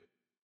do.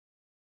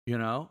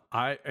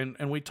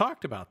 And we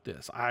talked about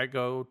this. I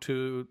go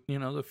to,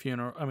 the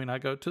funeral. I mean, I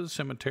go to the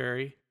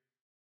cemetery.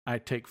 I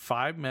take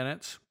 5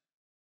 minutes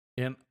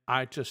and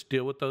I just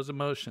deal with those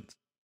emotions.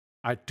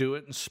 I do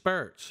it in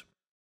spurts,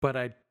 but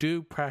I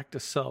do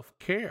practice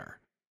self-care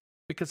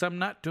because I'm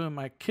not doing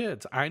my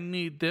kids. I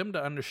need them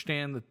to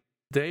understand that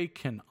they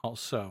can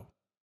also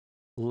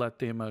let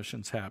the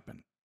emotions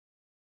happen.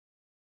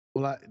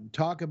 Well,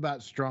 talk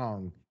about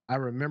strong. I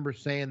remember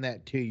saying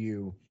that to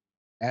you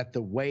at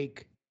the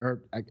wake,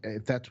 or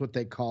if that's what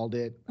they called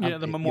it. Yeah,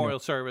 the memorial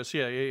service.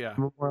 Yeah.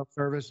 Memorial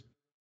service.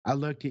 I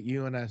looked at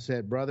you and I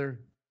said, brother,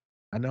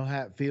 I know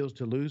how it feels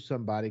to lose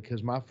somebody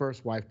because my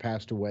first wife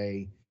passed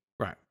away.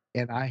 Right.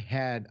 And I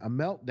had a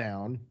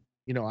meltdown.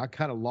 I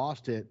kind of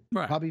lost it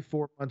probably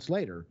 4 months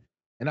later.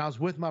 And I was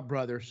with my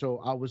brother, so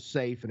I was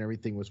safe and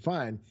everything was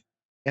fine.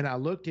 And I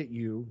looked at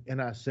you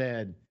and I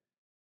said,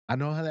 I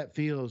know how that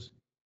feels.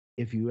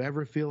 If you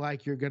ever feel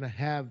like you're going to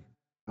have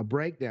a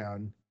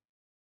breakdown,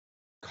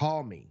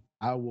 call me.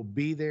 I will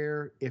be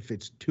there if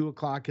it's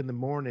 2:00 in the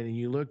morning. And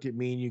you looked at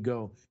me and you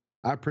go,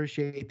 I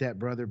appreciate that,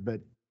 brother,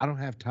 but I don't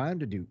have time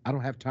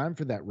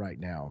for that right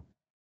now.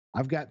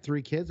 I've got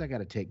 3 kids I got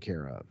to take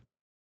care of.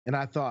 And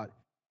I thought,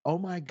 oh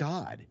my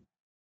God,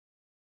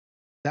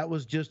 that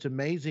was just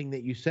amazing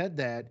that you said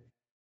that.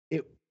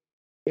 It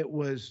it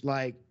was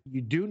like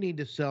you do need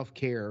to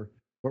self-care,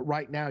 but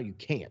right now you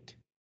can't.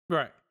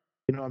 Right.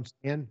 You know what I'm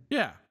saying?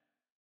 Yeah.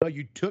 But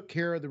you took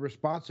care of the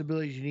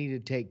responsibilities you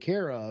needed to take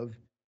care of,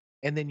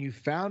 and then you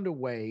found a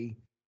way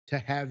to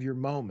have your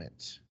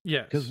moments.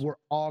 Yes. Because we're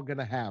all going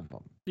to have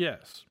them.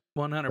 Yes.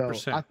 So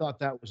 100%. I thought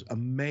that was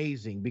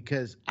amazing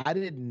because I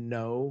didn't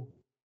know,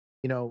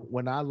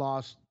 when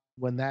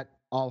that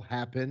all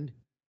happened,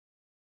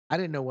 I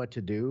didn't know what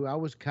to do. I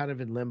was kind of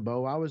in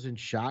limbo. I was in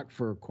shock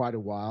for quite a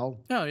while.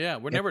 Oh, yeah.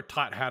 We're never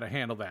taught how to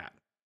handle that.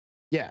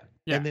 Yeah.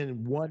 Yeah. And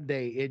then one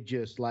day it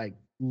just like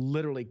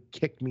literally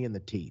kicked me in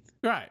the teeth.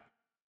 Right.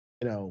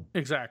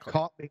 Exactly.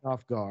 Caught me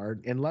off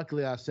guard. And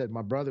luckily I said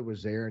my brother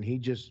was there and he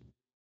just,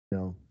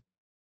 well,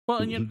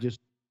 he just.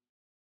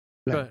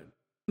 But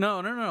no.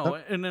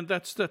 And then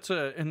that's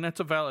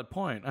a valid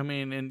point. I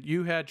mean, and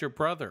you had your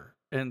brother.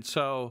 And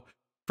so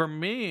for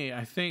me,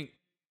 I think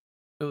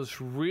it was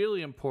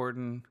really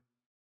important.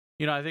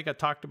 I think I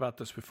talked about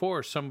this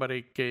before.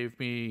 Somebody gave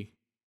me,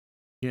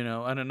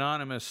 an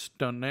anonymous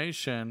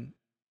donation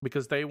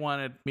because they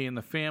wanted me and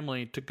the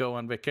family to go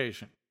on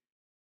vacation,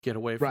 get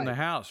away from the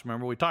house.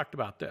 Remember, we talked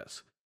about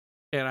this.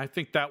 And I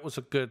think that was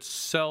a good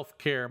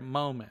self-care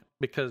moment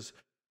because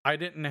I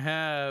didn't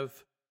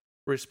have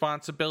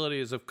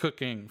responsibilities of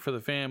cooking for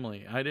the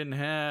family. I didn't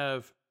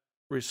have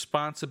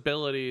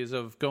responsibilities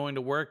of going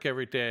to work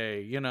every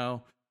day.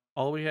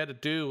 All we had to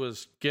do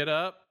was get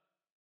up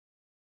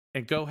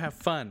and go have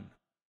fun.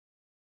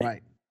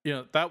 Right.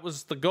 That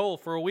was the goal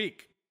for a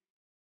week,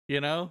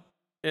 and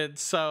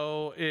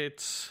so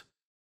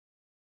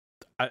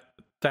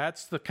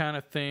that's the kind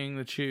of thing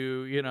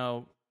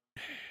that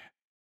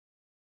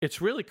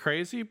it's really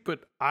crazy,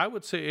 but I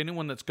would say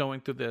anyone that's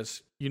going through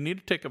this, you need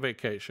to take a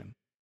vacation.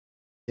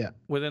 Yeah.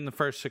 Within the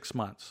first 6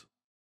 months.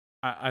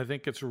 I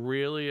think it's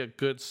really a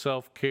good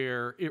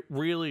self-care. It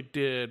really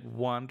did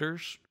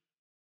wonders.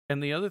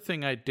 And the other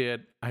thing I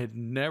had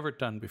never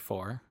done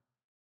before,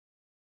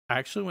 I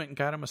actually went and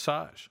got a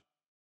massage.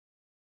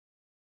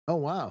 Oh,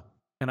 wow.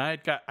 And I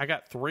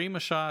got 3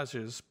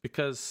 massages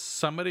because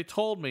somebody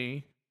told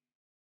me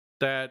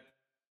that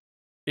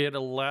it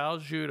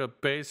allows you to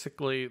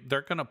basically,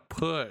 they're going to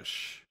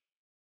push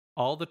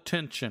all the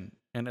tension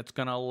and it's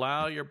going to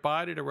allow your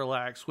body to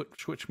relax,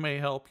 which may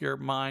help your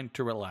mind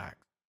to relax.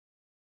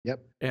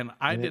 Yep. And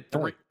I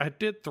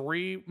did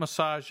 3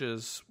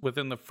 massages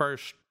within the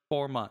first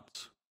 4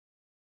 months.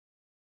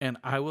 And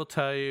I will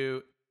tell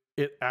you,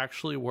 it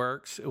actually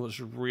works. It was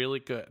really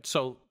good.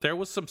 So there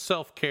was some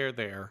self-care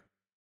there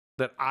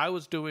that I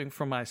was doing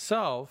for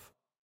myself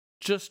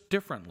just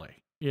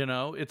differently.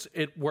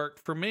 It worked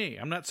for me.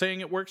 I'm not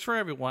saying it works for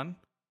everyone.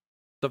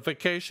 The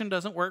vacation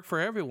doesn't work for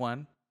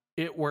everyone.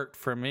 It worked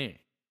for me.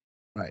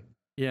 Right.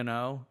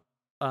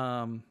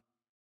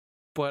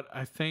 But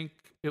I think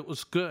it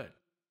was good.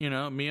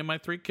 Me and my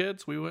 3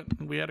 kids, we went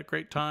and we had a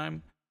great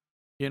time.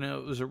 It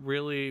was a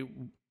really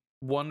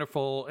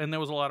wonderful, and there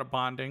was a lot of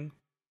bonding,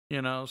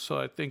 so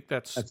I think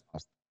that's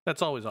awesome.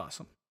 That's always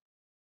awesome.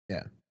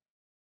 Yeah.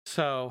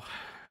 So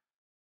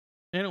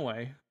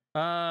anyway,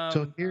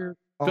 so here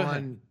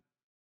on,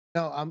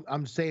 no,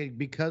 I'm saying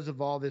because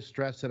of all this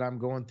stress that I'm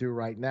going through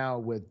right now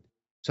with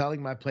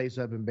selling my place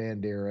up in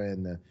Bandera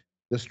and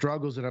the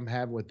struggles that I'm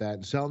having with that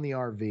and selling the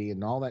RV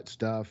and all that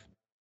stuff,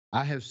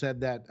 I have said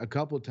that a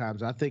couple of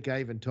times. I think I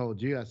even told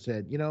you, I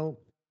said,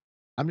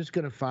 I'm just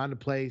going to find a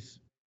place,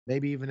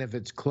 maybe even if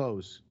it's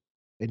close,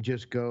 and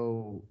just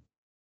go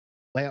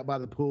lay out by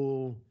the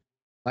pool.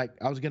 Like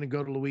I was going to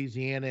go to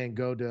Louisiana and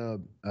go to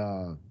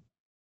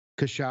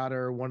Coshada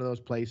or one of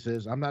those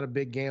places. I'm not a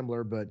big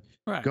gambler, but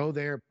go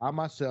there by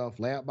myself,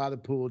 lay out by the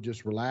pool,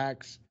 just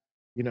relax,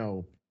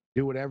 do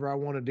whatever I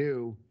want to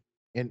do.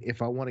 And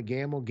if I want to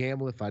gamble.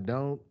 If I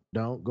don't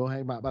go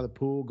hang out by the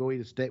pool, go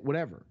eat a steak,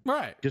 whatever.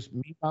 Right. Just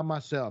me by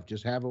myself,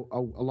 just have a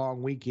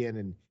long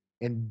weekend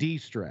and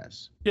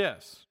de-stress.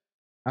 Yes.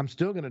 I'm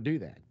still going to do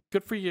that.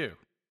 Good for you.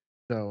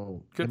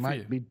 So it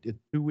might be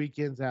 2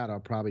 weekends out. I'll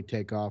probably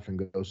take off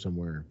and go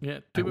somewhere. Yeah.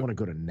 I want to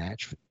go to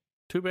Nashville.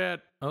 Too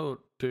bad. Oh,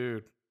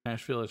 dude.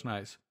 Nashville is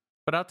nice.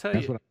 But I'll tell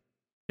you,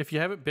 if you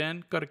haven't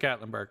been, go to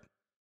Gatlinburg.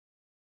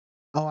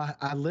 Oh,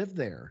 I lived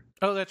there.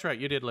 Oh, that's right.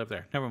 You did live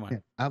there. Never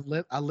mind. Yeah,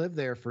 I lived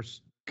there for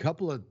a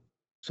couple of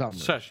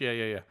summers.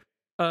 Yeah.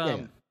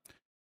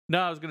 No,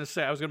 I was going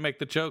to make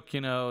the joke,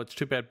 it's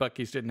too bad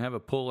Buc-ee's didn't have a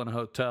pool and a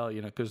hotel,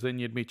 because then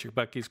you'd meet your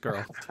Buc-ee's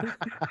girl.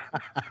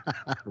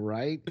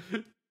 Right?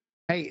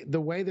 Hey,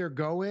 the way they're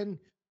going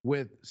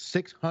with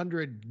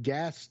 600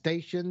 gas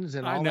stations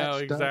and all that stuff. I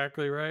know,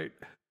 exactly right.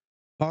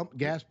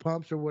 Gas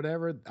pumps or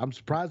whatever. I'm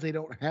surprised they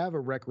don't have a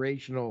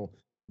recreational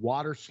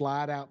water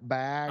slide out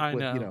back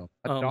with, a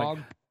dog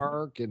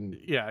park and.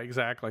 Yeah,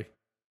 exactly.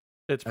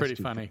 It's pretty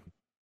funny.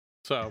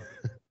 So,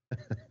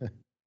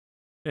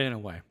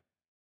 anyway.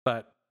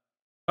 But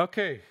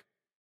okay,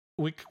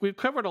 we've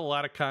covered a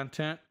lot of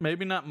content.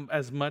 Maybe not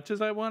as much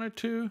as I wanted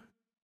to,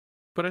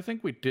 but I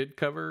think we did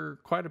cover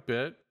quite a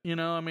bit. You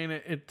know, I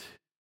mean,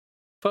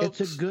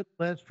 folks. It's a good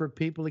list for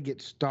people to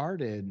get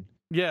started.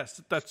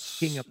 Yes,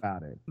 Thinking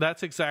about it.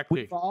 That's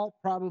exactly. We've all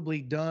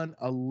probably done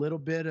a little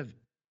bit of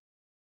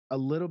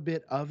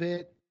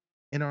it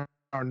in our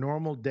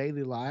normal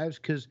daily lives,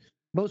 because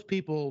most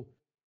people,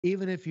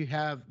 even if you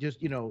have just,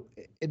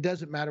 it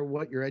doesn't matter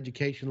what your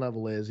education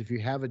level is. If you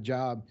have a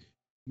job,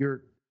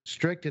 you're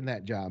strict in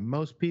that job.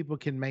 Most people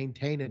can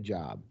maintain a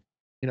job.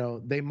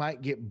 They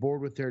might get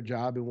bored with their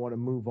job and want to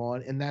move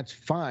on, and that's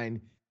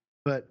fine,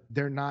 but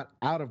they're not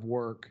out of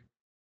work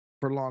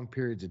for long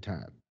periods of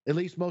time. At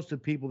least most of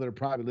the people that are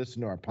probably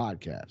listening to our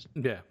podcast.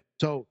 Yeah.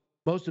 So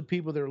most of the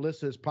people that are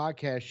listening to this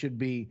podcast should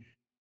be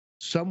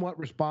somewhat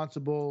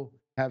responsible,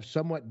 have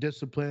somewhat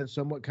discipline,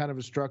 somewhat kind of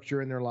a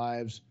structure in their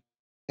lives,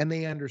 and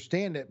they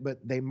understand it, but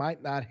they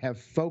might not have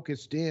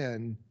focused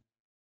in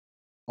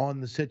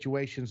on the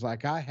situations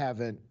like I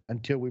haven't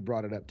until we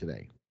brought it up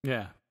today.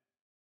 Yeah.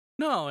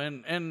 No,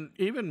 and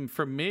even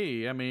for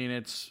me, I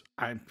mean,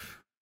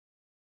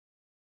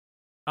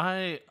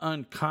 I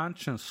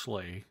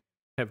unconsciously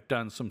have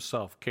done some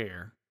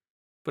self-care,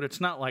 but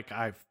it's not like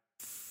I've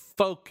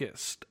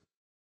focused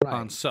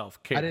on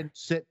self-care. I didn't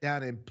sit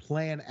down and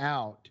plan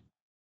out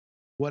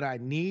what I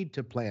need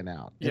to plan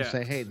out and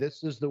say, hey,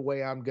 this is the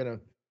way I'm going to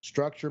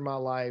structure my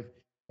life,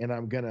 and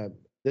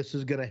this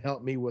is going to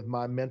help me with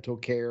my mental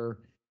care.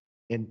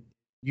 And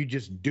you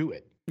just do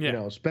it,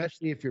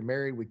 especially if you're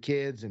married with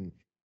kids, and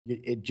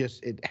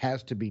it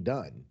has to be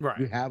done. Right.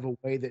 You have a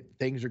way that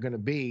things are going to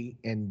be,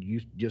 and you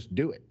just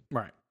do it.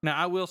 Right. Now,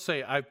 I will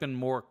say I've been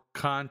more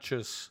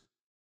conscious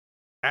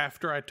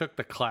after I took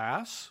the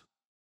class,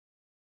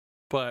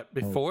 but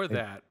before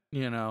that,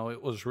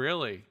 it was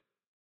really,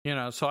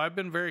 so I've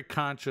been very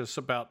conscious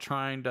about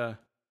trying to,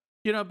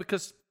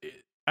 because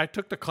I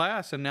took the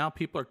class and now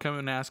people are coming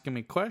and asking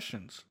me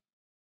questions.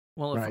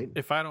 Well,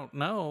 if I don't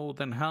know,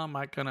 then how am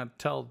I going to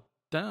tell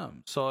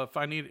them? So if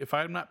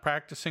I'm not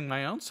practicing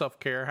my own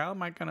self-care, how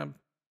am I going to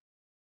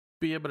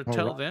be able to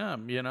tell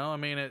them? I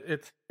mean,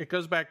 it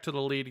goes back to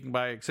the leading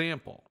by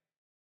example.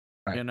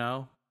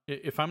 Right.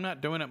 If I'm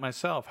not doing it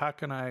myself, how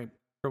can I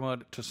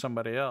promote it to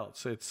somebody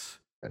else? It's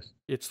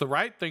the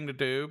right thing to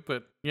do,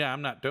 but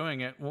I'm not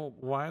doing it. Well,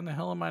 why in the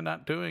hell am I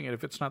not doing it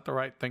if it's not the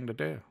right thing to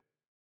do?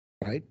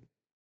 Right.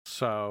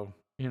 So,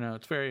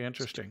 it's very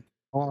interesting.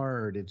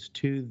 Hard. It's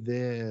to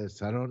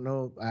this. I don't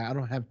know. I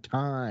don't have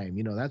time.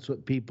 That's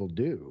what people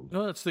do.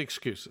 No, that's the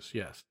excuses.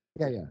 Yes.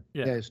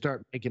 Yeah.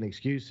 Start making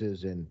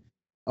excuses and,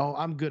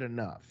 I'm good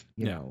enough.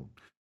 You know,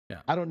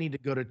 I don't need to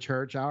go to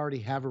church. I already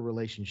have a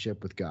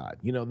relationship with God.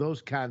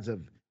 Those kinds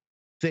of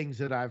things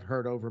that I've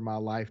heard over my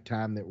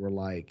lifetime that were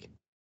like,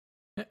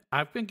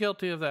 I've been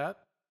guilty of that.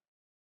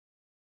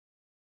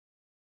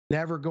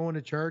 Never going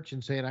to church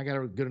and saying I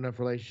got a good enough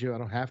relationship, I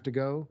don't have to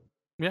go.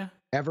 Yeah.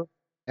 Ever?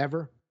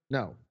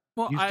 No.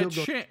 Well,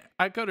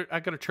 I go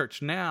to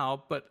church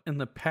now, but in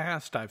the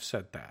past I've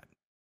said that.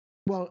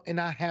 Well, and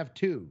I have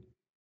too,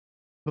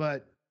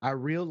 but I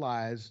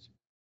realized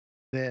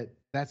that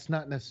that's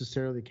not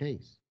necessarily the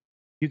case.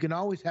 You can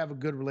always have a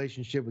good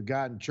relationship with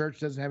God, and church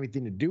doesn't have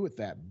anything to do with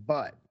that.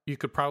 But you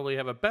could probably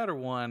have a better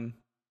one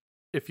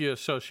if you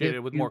associate it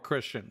with more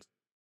Christians.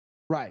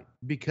 Right,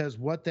 because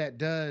what that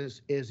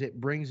does is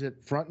it brings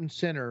it front and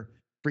center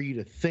for you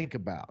to think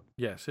about.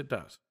 Yes, it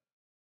does.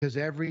 Because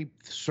every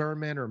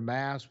sermon or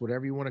mass,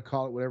 whatever you want to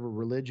call it, whatever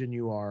religion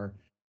you are,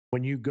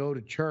 when you go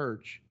to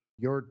church,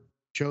 your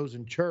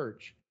chosen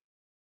church,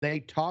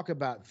 they talk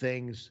about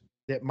things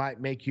that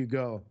might make you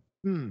go,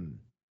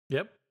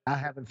 yep, I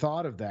haven't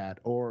thought of that,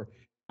 or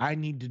I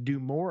need to do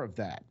more of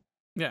that.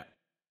 Yeah.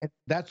 And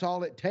that's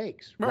all it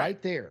takes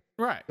right there.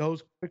 Right.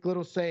 Those quick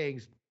little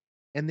sayings,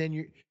 and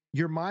then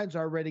your mind's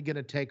already going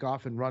to take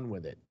off and run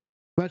with it.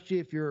 Especially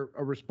if you're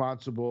a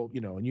responsible,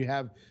 and you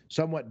have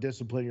somewhat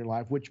discipline in your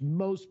life, which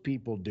most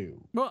people do.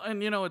 Well,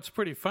 and it's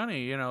pretty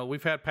funny.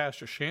 We've had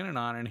Pastor Shannon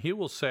on, and he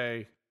will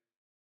say,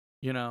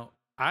 I'm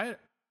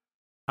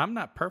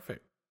not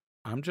perfect.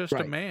 I'm just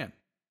a man.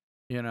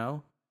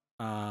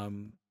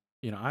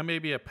 I may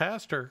be a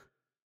pastor,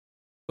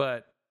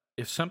 but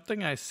if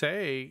something I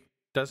say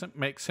doesn't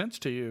make sense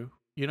to you,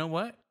 you know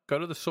what? Go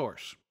to the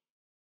source.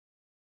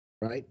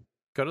 Right.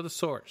 Go to the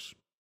source.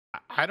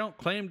 I don't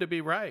claim to be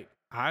right.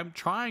 I'm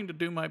trying to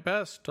do my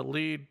best to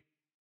lead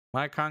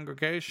my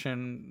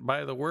congregation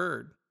by the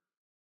word.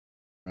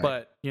 Right.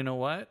 But you know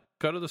what?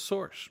 Go to the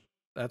source.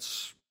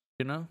 That's,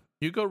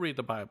 you go read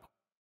the Bible.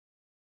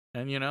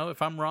 And,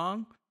 if I'm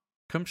wrong,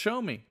 come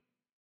show me.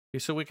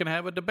 So we can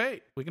have a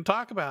debate. We can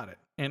talk about it.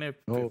 And if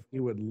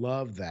he would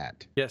love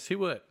that. Yes, he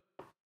would.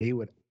 He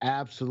would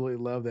absolutely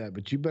love that.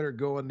 But you better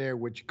go in there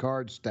with your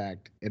cards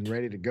stacked and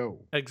ready to go.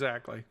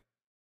 Exactly.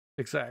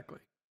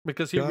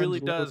 Because he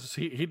really does.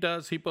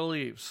 He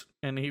believes,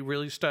 and he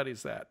really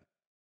studies that.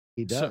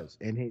 He does.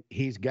 And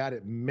he's got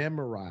it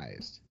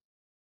memorized.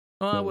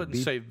 Well, I wouldn't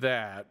say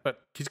that, but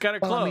he's got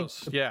it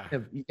close.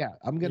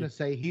 I'm going to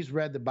say he's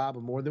read the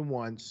Bible more than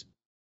once.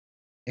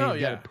 and Oh,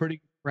 he's got a yeah. pretty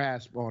good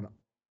grasp on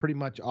pretty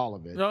much all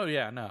of it. Oh,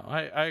 yeah. No,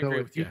 I So agree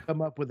if with you you.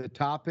 come up with a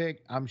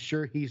topic, I'm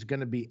sure he's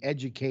going to be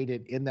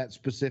educated in that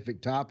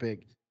specific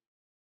topic.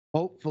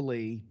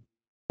 Hopefully,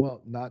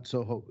 well, not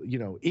so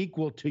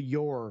equal to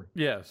your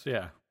Yes.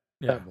 Yeah.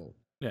 Yeah. level.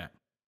 Yeah.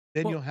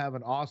 Then Well, you'll have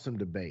an awesome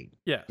debate.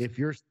 yes. If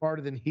you're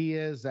smarter than he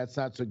is, that's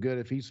not so good.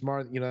 If he's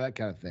smart, that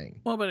kind of thing.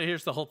 Well, but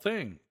here's the whole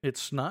thing.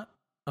 It's not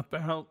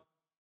about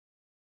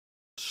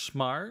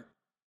smart.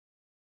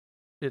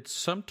 It's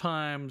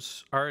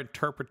sometimes our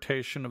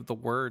interpretation of the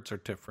words are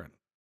different.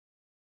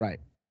 Right.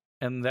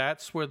 And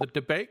that's where the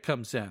debate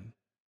comes in.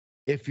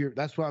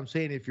 That's what I'm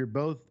saying. If you're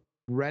both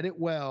read it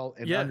well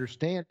and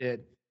understand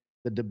it,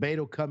 the debate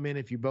will come in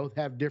if you both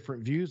have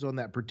different views on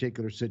that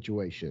particular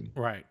situation.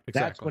 Right.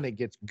 Exactly. That's when it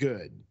gets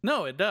good.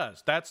 No, it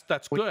does. That's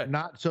when good. You're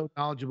not so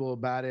knowledgeable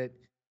about it,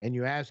 and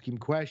you ask him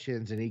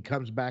questions, and he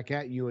comes back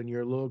at you, and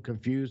you're a little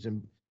confused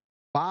and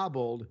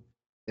bobbled.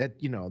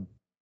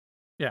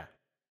 Yeah.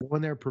 When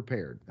they're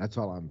prepared. That's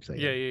all I'm saying.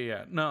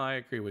 Yeah. No, I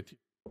agree with you.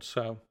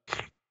 So,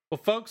 well,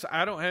 folks,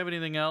 I don't have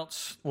anything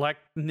else. Like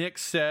Nick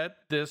said,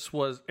 this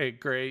was a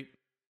great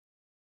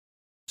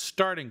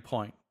starting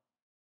point.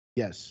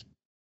 Yes.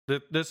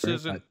 This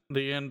isn't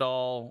the end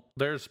all.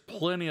 There's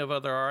plenty of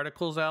other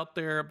articles out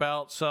there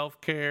about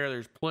self-care.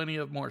 There's plenty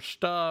of more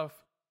stuff.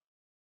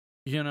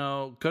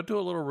 Go do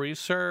a little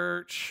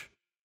research,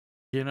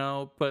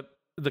 but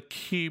the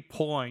key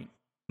point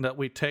that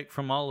we take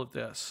from all of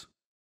this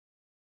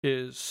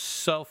is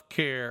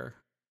self-care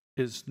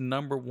is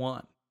number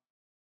one.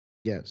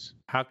 Yes.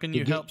 How can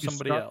you help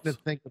somebody else? To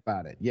think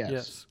about it.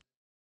 Yes.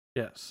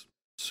 Yes.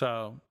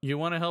 So you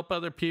want to help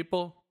other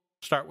people?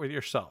 Start with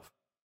yourself.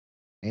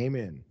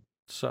 Amen.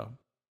 So,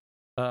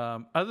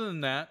 other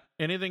than that,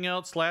 anything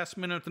else? Last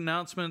minute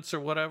announcements or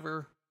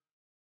whatever?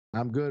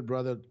 I'm good,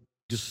 brother.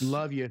 Just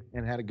love you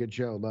and had a good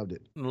show. Loved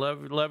it.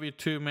 Love you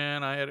too,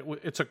 man.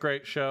 It's a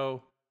great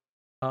show.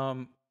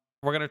 We're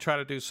gonna try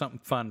to do something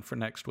fun for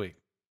next week.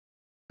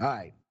 All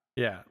right.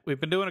 Yeah, we've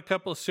been doing a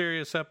couple of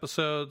serious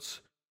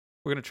episodes.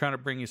 We're gonna try to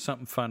bring you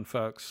something fun,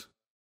 folks.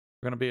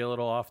 We're gonna be a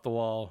little off the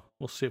wall.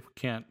 We'll see if we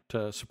can't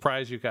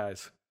surprise you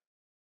guys.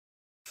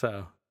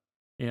 So,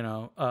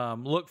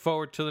 look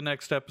forward to the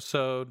next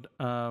episode.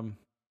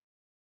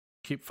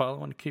 Keep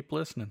following, keep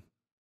listening.